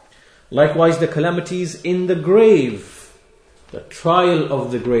sins. Likewise, the calamities in the grave, the trial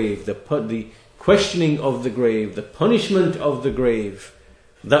of the grave, the questioning of the grave, the punishment of the grave,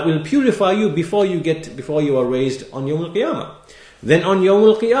 that will purify you before you are raised on Yawm al-Qiyamah. Then on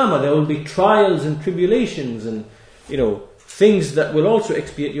Yawm al-Qiyamah there will be trials and tribulations and things that will also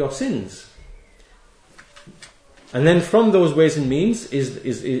expiate your sins. And then from those ways and means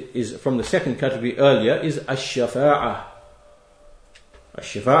is from the second category earlier is ash-shafa'ah.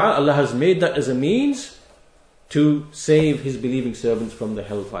 Ash-shafa'ah, Allah has made that as a means to save His believing servants from the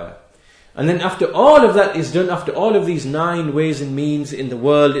hellfire. And then after all of that is done, after all of these 9 ways and means in the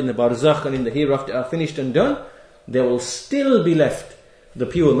world, in the barzakh and in the hereafter are finished and done, there will still be left the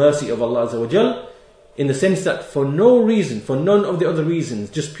pure mercy of Allah Azza wa Jal, in the sense that for no reason, for none of the other reasons,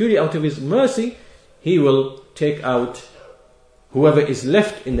 just purely out of His mercy, He will take out whoever is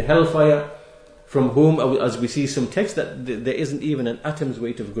left in the hellfire, from whom, as we see some text, that there isn't even an atom's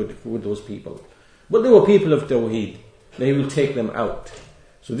weight of good for those people. But they were people of Tawheed. Then He will take them out.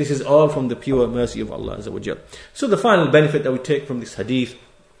 So this is all from the pure mercy of Allah Azza wa Jal. So the final benefit that we take from this hadith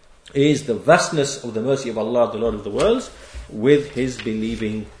is the vastness of the mercy of Allah, the Lord of the worlds, with His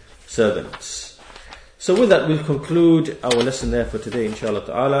believing servants. So with that we'll conclude our lesson there for today, inshallah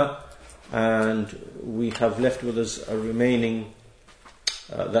ta'ala. And we have left with us a remaining,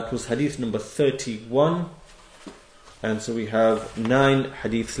 that was hadith number 31. And so we have 9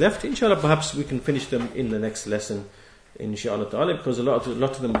 hadiths left. Inshallah, perhaps we can finish them in the next lesson, inshallah ta'ala, because a lot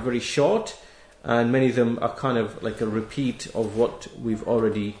of them are very short, and many of them are kind of like a repeat of what we've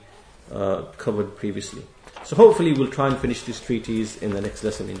already covered previously. So hopefully we'll try and finish this treatise in the next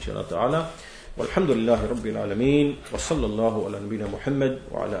lesson, inshallah ta'ala. Walhamdulillahi Rabbil Alameen, wa sallallahu ala nabina Muhammad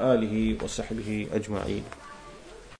wa ala alihi wa sahbihi ajma'een.